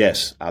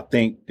 yes, I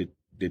think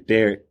that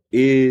there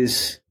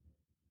is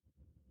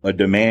a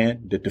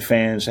demand that the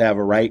fans have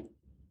a right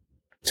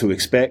to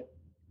expect,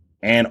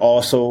 and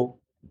also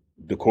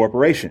the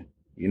corporation.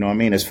 You know what I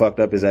mean? As fucked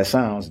up as that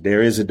sounds,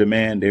 there is a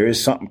demand. There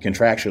is something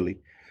contractually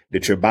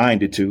that you're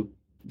binded to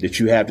that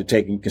you have to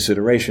take in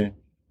consideration.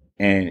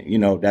 And, you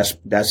know,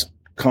 that's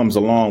comes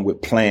along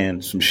with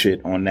playing some shit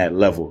on that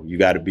level. You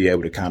got to be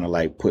able to kind of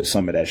like put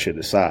some of that shit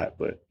aside.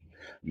 But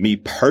me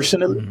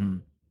personally,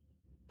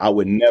 I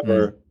would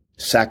never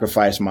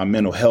sacrifice my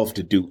mental health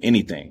to do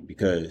anything,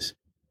 because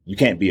you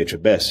can't be at your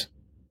best.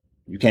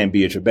 You can't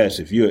be at your best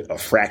if you're a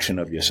fraction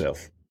of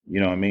yourself. You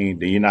know what I mean?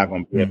 Then you're not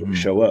going to be able to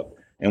show up.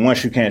 And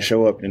once you can't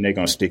show up, then they're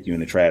going to stick you in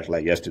the trash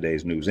like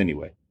yesterday's news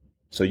anyway.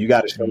 So you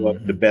got to show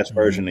up the best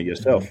version of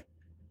yourself.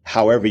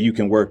 However you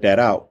can work that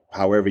out,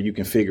 however you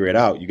can figure it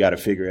out, you got to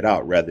figure it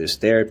out. Whether it's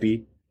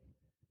therapy,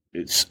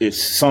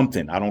 it's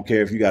something. I don't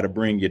care if you got to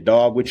bring your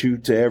dog with you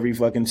to every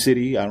fucking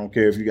city. I don't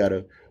care if you got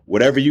to,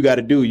 whatever you got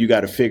to do, you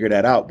got to figure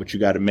that out. But you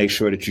got to make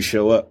sure that you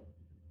show up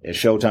at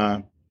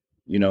showtime,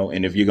 you know,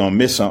 and if you're going to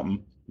miss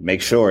something,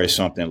 make sure it's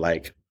something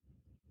like,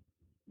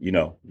 you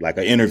know, like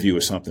an interview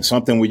or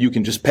something where you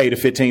can just pay the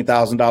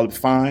 $15,000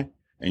 fine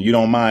and you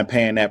don't mind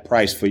paying that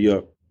price for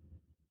your,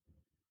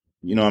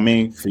 you know what I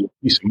mean, for your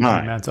peace of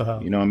mind. Mental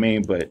health. You know what I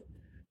mean? But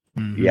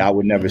yeah, I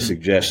would never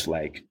suggest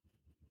like,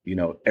 you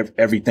know,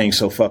 everything's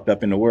so fucked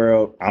up in the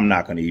world, I'm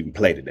not going to even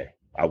play today.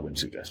 I wouldn't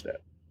suggest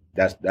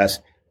that.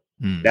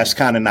 That's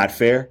kind of not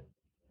fair.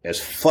 As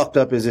fucked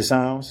up as it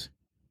sounds,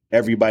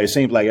 everybody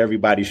seems like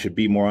everybody should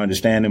be more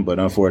understanding, but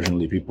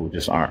unfortunately people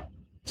just aren't.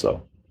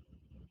 So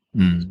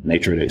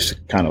nature is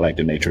kind of like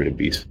the nature of the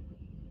beast.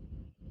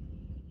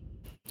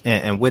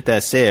 And with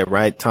that said,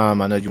 right,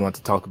 Tom, I know you want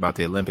to talk about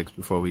the Olympics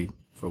before we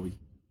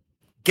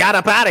got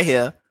up out of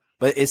here,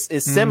 but it's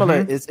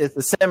similar. It's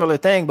a similar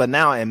thing, but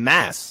now in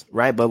mass,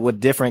 right? But with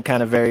different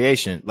kind of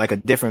variation, like a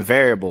different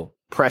variable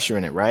pressure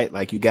in it, right?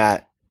 Like you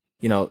got,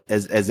 you know,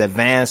 as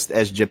advanced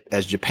as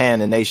Japan,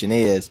 the nation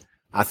is,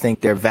 I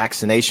think their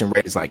vaccination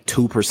rate is like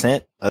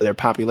 2% of their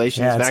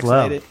population is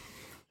vaccinated. Low.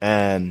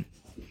 And,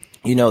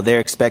 you know, they're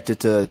expected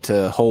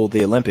to hold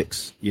the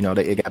Olympics. You know,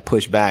 it got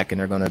pushed back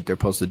and they're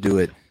supposed to do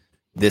it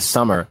this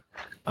summer.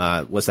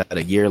 What's that,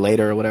 a year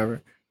later or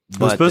whatever? It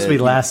was supposed to be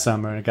last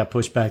summer and it got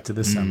pushed back to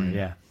this summer.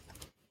 Yeah.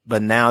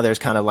 But now there's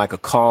kind of like a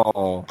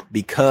call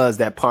because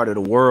that part of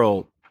the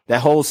world, that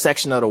whole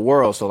section of the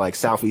world, so like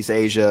Southeast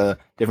Asia,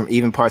 different,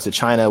 even parts of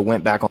China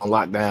went back on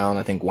lockdown.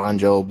 I think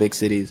Guangzhou, big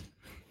cities.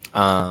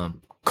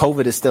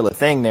 COVID is still a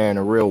thing there in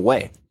a real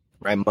way,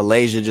 right?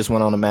 Malaysia just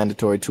went on a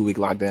mandatory 2-week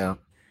lockdown.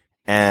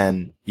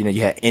 And, you know,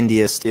 you had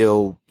India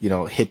still, you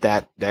know, hit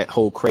that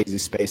whole crazy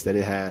space that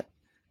it had.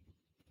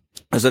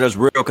 And so there's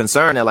real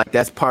concern that like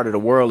that's part of the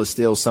world is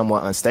still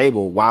somewhat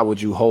unstable. Why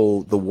would you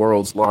hold the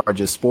world's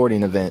largest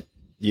sporting event,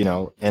 you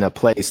know, in a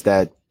place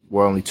that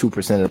where only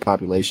 2% of the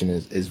population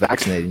is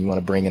vaccinated? You want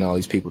to bring in all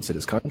these people to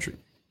this country.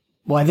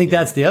 Well, I think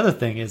that's the other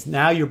thing is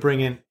now you're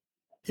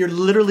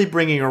literally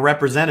bringing a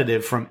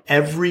representative from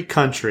every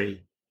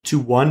country to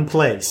one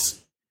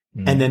place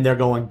and then they're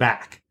going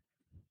back.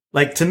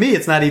 Like, to me,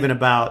 it's not even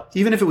about,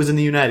 even if it was in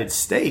the United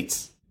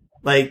States,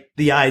 like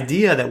the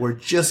idea that we're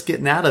just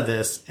getting out of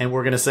this and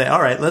we're going to say,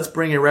 all right, let's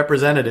bring a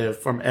representative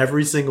from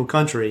every single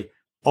country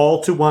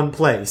all to one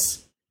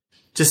place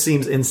just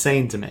seems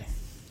insane to me.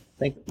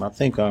 I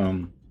think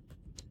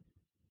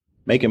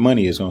making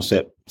money is going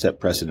to set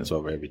precedence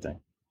over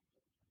everything.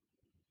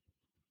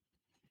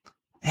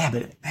 Yeah,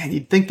 but man,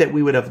 you'd think that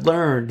we would have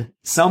learned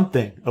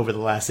something over the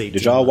last 18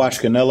 Did y'all months.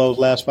 watch Canelo's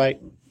last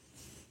fight?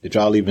 Did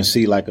y'all even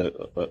see like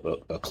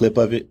a clip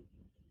of it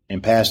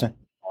in passing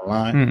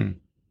online?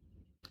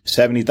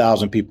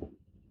 70,000 people,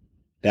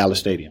 Dallas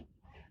Stadium.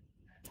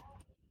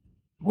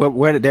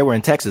 Where they were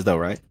in Texas though,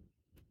 right?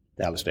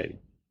 Dallas Stadium.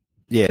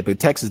 Yeah, but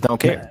Texas don't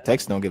care. Yeah.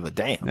 Texas don't give a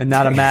damn. And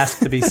not a mask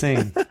to be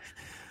seen.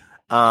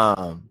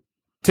 To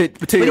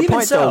your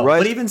point though, right?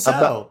 But even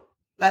so,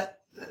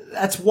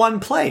 that's one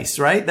place,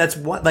 right? That's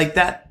one, like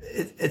that.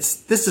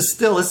 This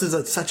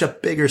is such a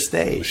bigger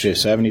stage. Shit,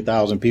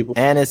 70,000 people,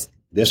 and it's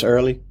this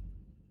early.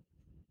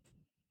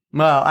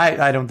 Well,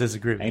 I don't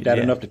disagree with Ain't you. that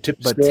enough to tip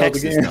the but scale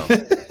Texas again?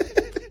 though.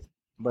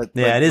 But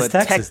it is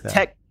Texas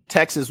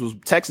though.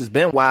 Texas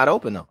been wide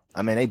open though.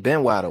 I mean, they've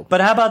been wide open.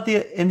 But how about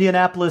the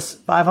Indianapolis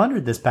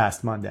 500 this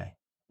past Monday?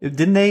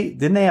 Didn't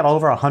they have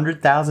over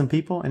 100,000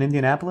 people in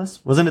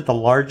Indianapolis? Wasn't it the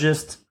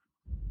largest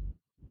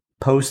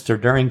post or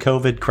during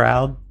COVID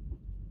crowd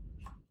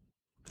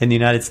in the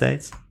United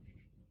States?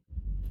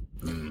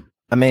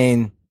 I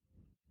mean,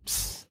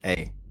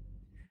 hey,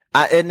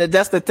 and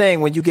that's the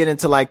thing when you get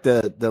into like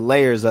the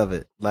layers of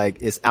it, like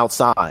it's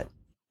outside.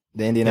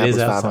 The Indianapolis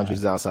 500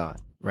 is outside,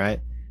 right?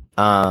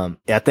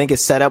 I think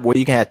it's set up where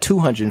you can have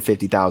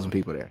 250,000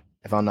 people there,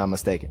 if I'm not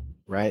mistaken,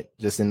 right?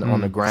 Just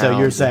on the ground. So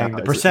you're saying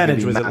the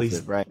percentage was massive, at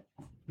least right?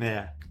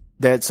 Yeah.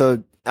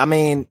 So I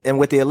mean, and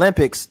with the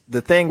Olympics,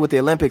 the thing with the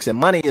Olympics and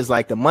money is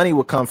like the money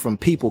will come from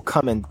people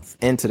coming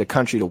into the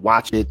country to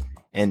watch it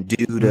and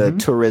do the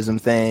tourism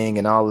thing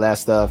and all of that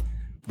stuff.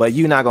 But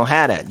you're not going to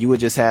have that. You would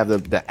just have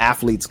the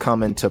athletes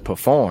coming to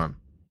perform,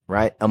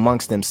 right,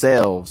 amongst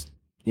themselves,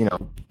 you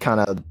know, kind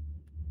of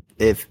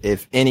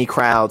if any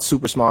crowd,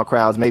 super small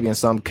crowds, maybe in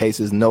some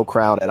cases, no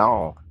crowd at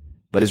all.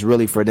 But it's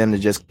really for them to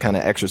just kind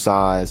of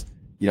exercise,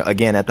 you know,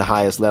 again, at the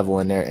highest level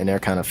in their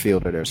kind of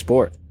field of their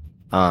sport.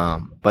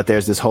 But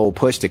there's this whole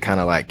push to kind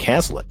of like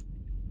cancel it.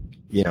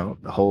 You know,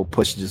 the whole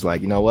push is just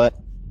like, you know what?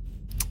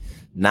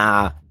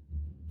 Nah,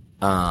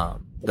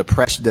 the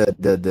pressure,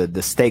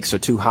 the stakes are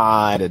too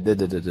high, this,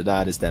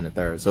 that, and the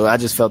third. So I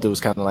just felt it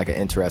was kind of like an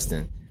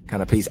interesting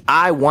kind of piece.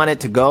 I wanted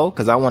to go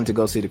because I wanted to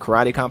go see the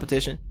karate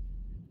competition.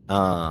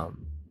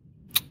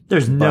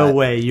 There's no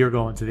way you're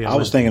going to the Olympics. I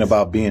was thinking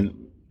about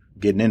getting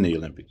in the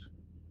Olympics.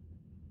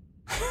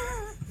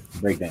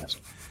 Breakdance.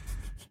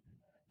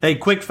 Hey,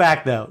 quick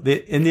fact though: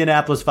 the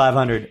Indianapolis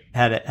 500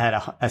 had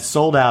a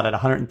sold out at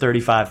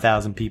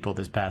 135,000 people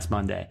this past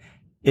Monday.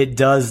 It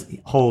does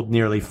hold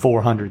nearly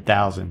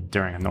 400,000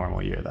 during a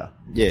normal year, though.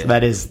 Yeah, so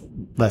that is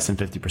less than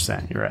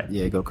 50%. You're right.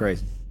 Yeah, go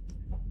crazy.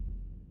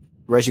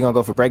 Race, you gonna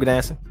go for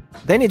breakdancing?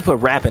 They need to put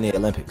rap in the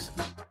Olympics.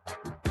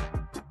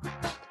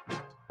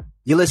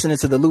 You're listening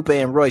to the Lupe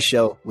and Royce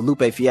Show with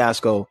Lupe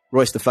Fiasco,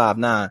 Royce the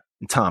 5'9",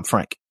 and Tom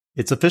Frank.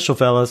 It's official,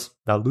 fellas.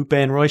 The Lupe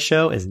and Royce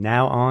Show is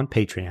now on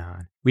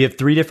Patreon. We have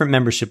 3 different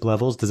membership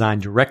levels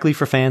designed directly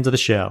for fans of the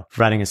show,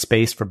 providing a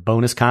space for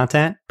bonus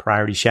content,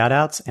 priority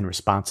shoutouts, and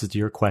responses to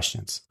your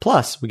questions.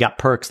 Plus, we got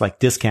perks like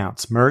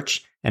discounts,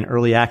 merch, and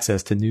early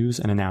access to news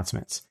and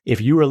announcements.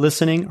 If you are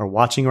listening or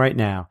watching right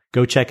now,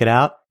 go check it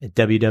out at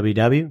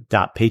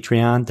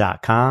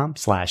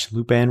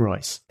www.patreon.com/Lupe and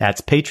Royce. That's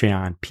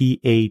Patreon,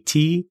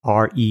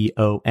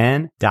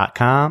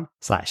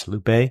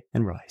 patreon.com/Lupe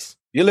and Royce.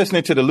 You're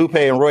listening to the Lupe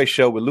and Royce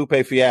Show with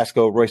Lupe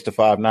Fiasco, Royce the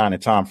 5'9",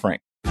 and Tom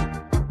Frank.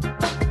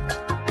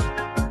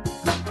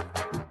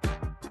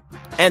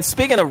 And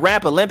speaking of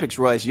rap Olympics,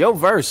 Royce, your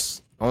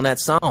verse on that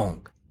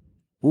song.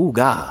 Ooh,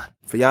 God.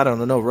 For y'all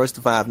don't know, Royce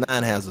the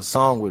 5'9" has a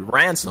song with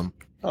Ransom.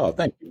 Oh,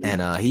 thank you.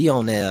 And he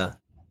on there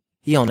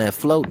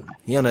floating.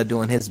 He on there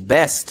doing his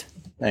best.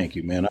 Thank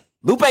you, man.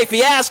 Lupe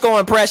Fiasco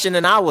impression,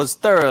 and I was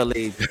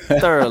thoroughly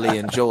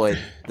enjoyed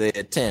the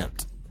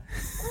attempt.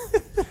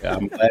 Yeah,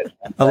 I'm glad,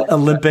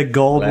 Olympic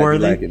gold glad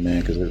worthy. you like it,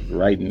 man, because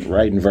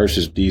writing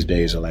verses these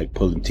days are like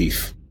pulling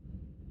teeth.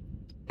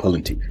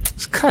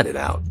 Just cut it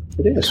out.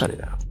 It is. Cut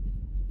it out.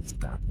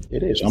 Stop.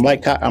 It is. I'm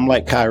like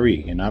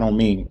Kyrie, and I don't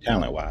mean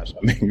talent wise.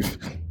 I mean,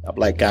 I'm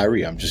like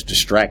Kyrie. I'm just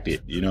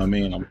distracted. You know what I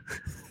mean?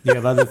 You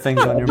have other things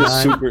on your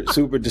just mind.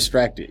 super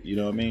distracted. You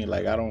know what I mean?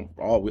 Like I don't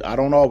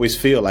always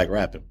feel like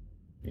rapping.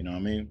 You know what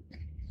I mean?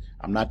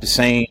 I'm not the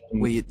same.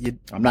 Well,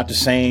 I'm not the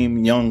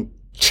same young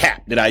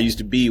chap that I used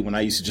to be when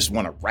I used to just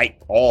want to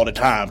write all the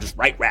time, just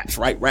write raps.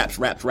 Now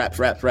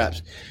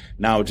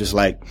it's just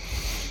like,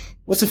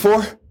 what's it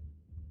for?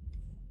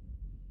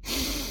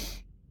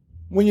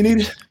 When you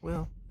need it?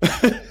 Well,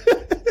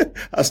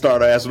 I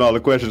started asking all the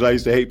questions I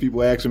used to hate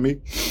people asking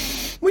me.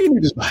 When you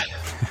need this by?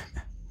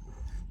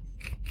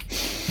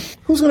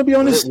 Who's going to be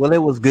on this? Well,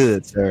 it was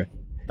good, sir.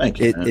 Thank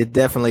you. It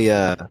definitely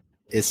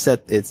it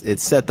set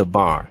the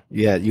bar.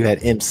 You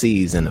had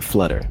MCs in the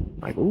flutter.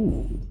 Like,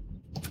 ooh,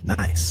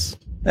 nice.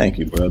 Thank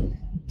you, brother.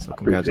 So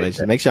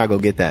congratulations. Make sure I go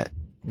get that.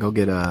 Go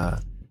get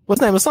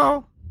what's the name of the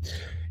song?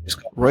 It's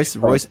called,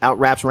 Royce out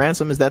raps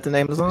Ransom. Is that the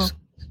name of the song?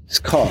 It's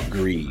called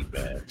Greed,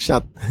 man.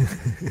 Shout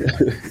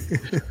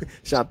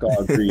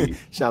Called Greed.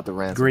 Shout to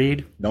Ransom.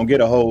 Greed. Don't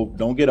get a whole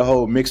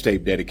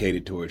mixtape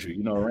dedicated towards you.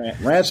 You know,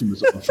 Ransom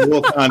is a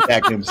full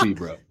contact MC,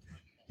 bro.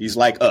 He's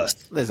like us.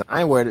 Listen,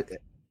 I ain't worried.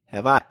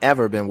 Have I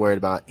ever been worried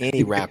about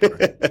any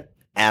rapper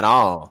at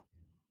all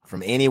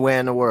from anywhere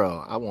in the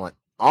world? I want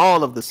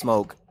all of the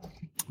smoke,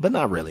 but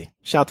not really.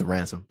 Shout to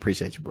Ransom.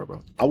 Appreciate you,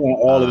 bro. I want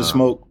all of the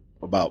smoke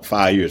about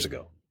 5 years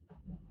ago.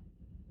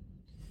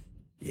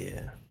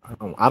 Yeah.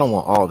 I don't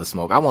want all the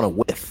smoke. I want a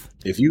whiff.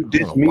 If you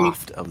diss a me,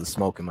 waft of the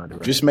smoke in my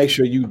direction. just make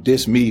sure you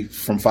diss me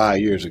from 5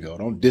 years ago.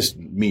 Don't diss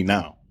me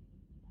now.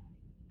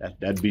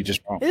 That'd be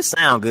just wrong. It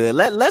sound good.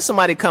 Let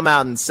somebody come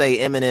out and say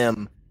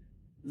Eminem,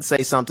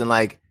 say something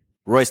like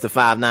Royce the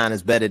 5'9"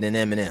 is better than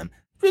Eminem.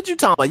 What you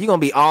talking about? You gonna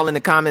be all in the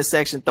comment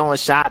section throwing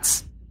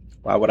shots?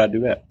 Why would I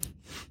do that?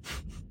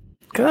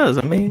 Cause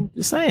I mean,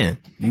 just saying,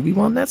 you be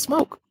wanting that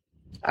smoke.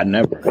 I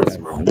never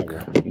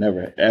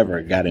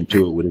ever got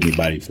into it with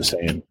anybody for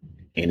saying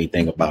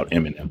anything about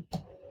Eminem.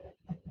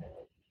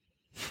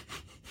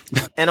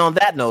 And on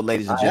that note,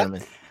 ladies and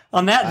gentlemen,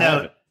 On that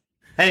note,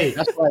 hey,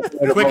 That's like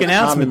quick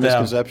announcement though.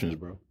 Misconceptions,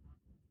 bro.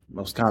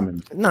 Most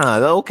common. nah,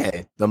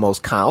 okay, the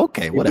most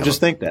okay, People whatever.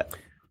 just think that.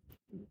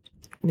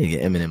 Need to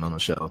get Eminem on the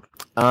show.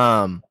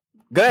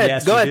 Go ahead,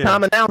 Yes, go you ahead, do.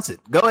 Tom. Announce it.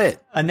 Go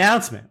ahead.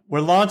 Announcement. We're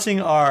launching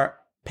our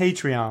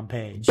Patreon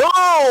page.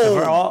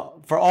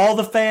 Boom! For all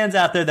the fans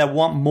out there that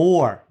want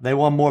more, they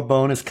want more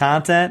bonus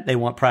content. They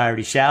want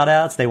priority shout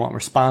outs. They want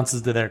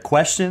responses to their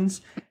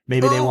questions.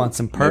 Maybe they want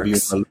some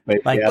perks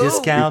Maybe like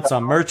discounts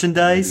on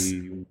merchandise.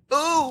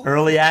 Ooh.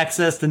 early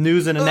access to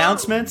news and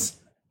announcements,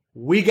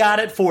 we got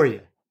it for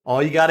you.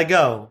 All you got to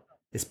go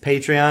is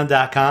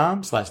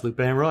patreon.com/Lupe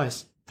and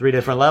Royce. 3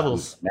 different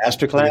levels.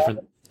 Masterclass?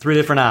 Three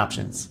different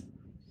options.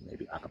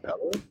 Maybe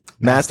acapella?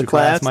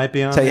 Masterclass might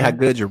be on tell you there. how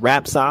good your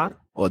raps are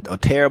or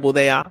terrible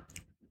they are.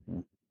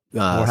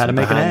 Or how to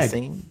make an egg.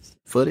 Scenes,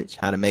 footage,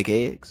 how to make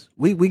eggs.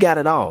 We got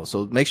it all.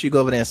 So make sure you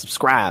go over there and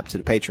subscribe to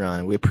the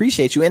Patreon. We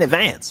appreciate you in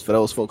advance for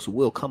those folks who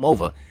will come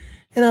over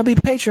and I'll be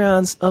the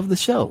Patreons of the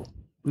show.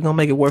 We're going to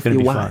make it worth It's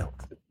gonna your be while.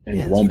 And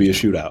Yes. it won't be a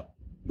shootout.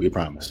 We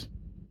promise.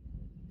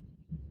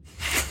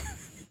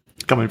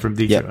 Coming from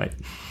Detroit.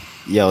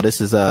 Yo,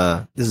 this is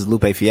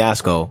Lupe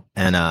Fiasco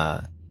and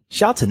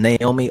shout to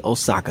Naomi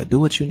Osaka. Do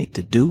what you need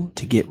to do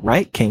to get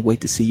right. Can't wait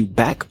to see you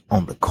back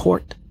on the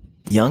court.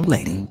 Young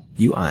lady,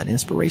 you are an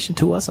inspiration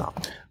to us all.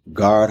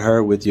 Guard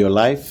her with your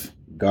life.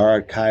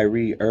 Guard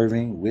Kyrie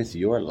Irving with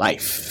your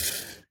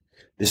life.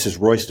 This is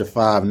Royce the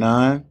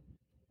 5'9".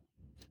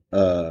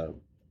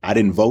 I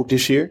didn't vote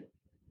this year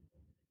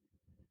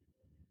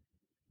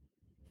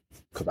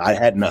because I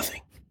had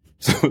nothing.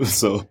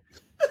 So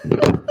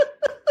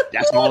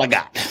that's all I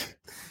got.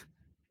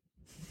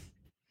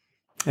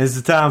 This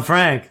is Tom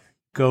Frank.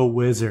 Go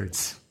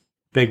Wizards.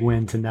 Big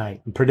win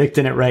tonight. I'm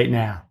predicting it right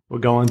now. We're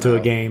going to a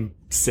game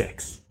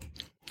 6.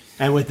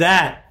 And with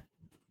that,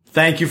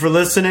 thank you for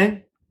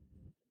listening.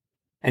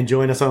 And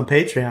join us on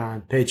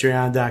Patreon.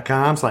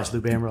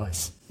 Patreon.com/Lupe and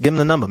Royce. Give him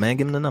the number, man.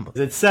 Give him the number.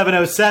 It's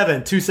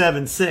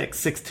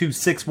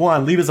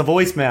 707-276-6261. Leave us a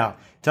voicemail.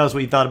 Tell us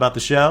what you thought about the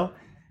show.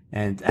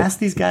 And ask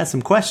these guys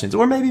some questions.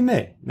 Or maybe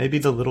me. Maybe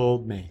the little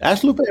old me.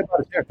 Ask Lupe about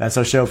his haircut. That's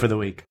our show for the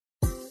week.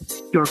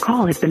 Your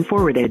call has been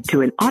forwarded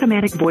to an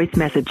automatic voice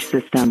message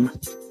system.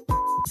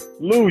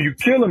 Lou, you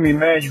killing me,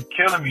 man. You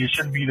killing me. It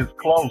shouldn't be this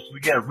close. We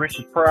got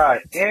Richard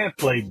Pryor and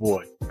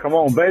Playboy. Come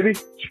on, baby.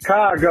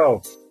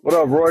 Chicago. What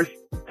up, Royce?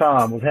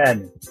 Tom, what's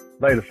happening?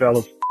 Later,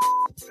 fellas.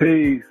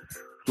 Peace.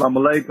 Assalamu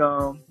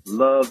alaikum.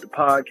 Love the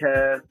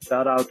podcast.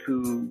 Shout out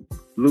to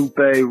Lupe,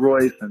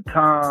 Royce, and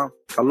Tom.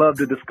 I love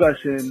the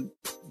discussion.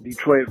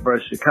 Detroit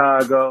versus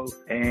Chicago.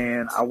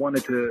 And I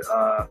wanted to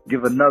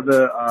give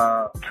another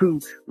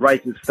 2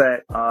 righteous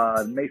facts.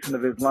 Nation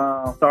of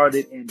Islam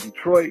started in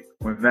Detroit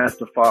when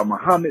Master Fard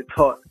Muhammad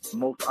taught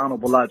Most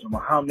Honorable Elijah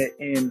Muhammad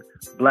in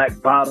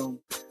Black Bottom.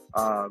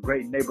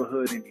 Great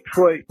neighborhood in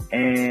Detroit.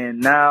 And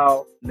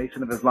now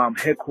Nation of Islam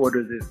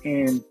headquarters is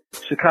in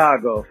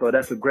Chicago. So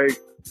that's a great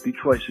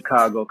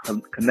Detroit-Chicago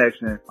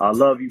connection. I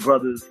love you,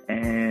 brothers.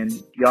 And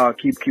y'all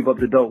keep up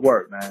the dope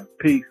work, man.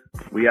 Peace.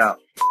 We out.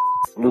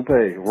 Lupe,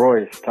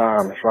 Royce,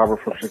 Tom, it's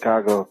Robert from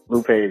Chicago.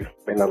 Lupe's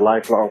been a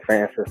lifelong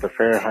fan since the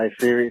Fahrenheit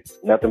series.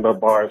 Nothing but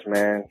bars,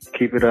 man.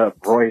 Keep it up.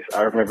 Royce,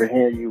 I remember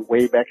hearing you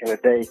way back in the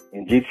day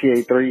in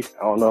GTA 3. I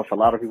don't know if a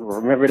lot of people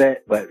remember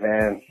that, but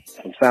man,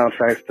 some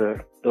soundtracks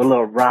to the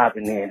little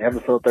Robin in.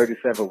 Episode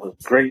 37 was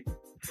great.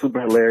 Super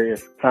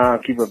hilarious.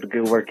 Tom, keep up the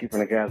good work, keeping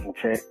the guys in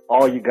check.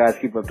 All you guys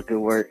keep up the good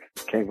work.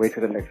 Can't wait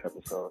till the next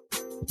episode.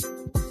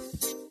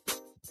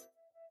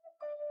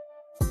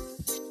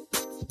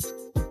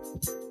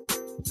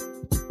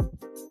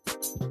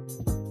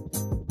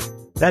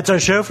 That's our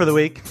show for the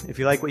week. If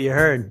you like what you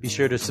heard, be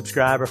sure to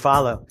subscribe or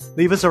follow.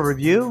 Leave us a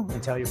review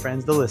and tell your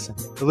friends to listen.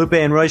 The Lupe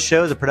and Royce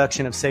Show is a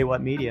production of Say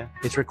What Media.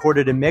 It's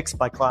recorded and mixed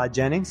by Claude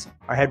Jennings.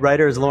 Our head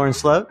writer is Lauren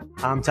Sloat.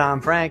 I'm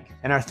Tom Frank.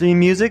 And our theme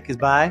music is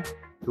by,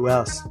 who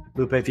else?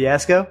 Lupe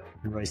Fiasco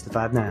and Royce the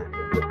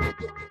 5'9".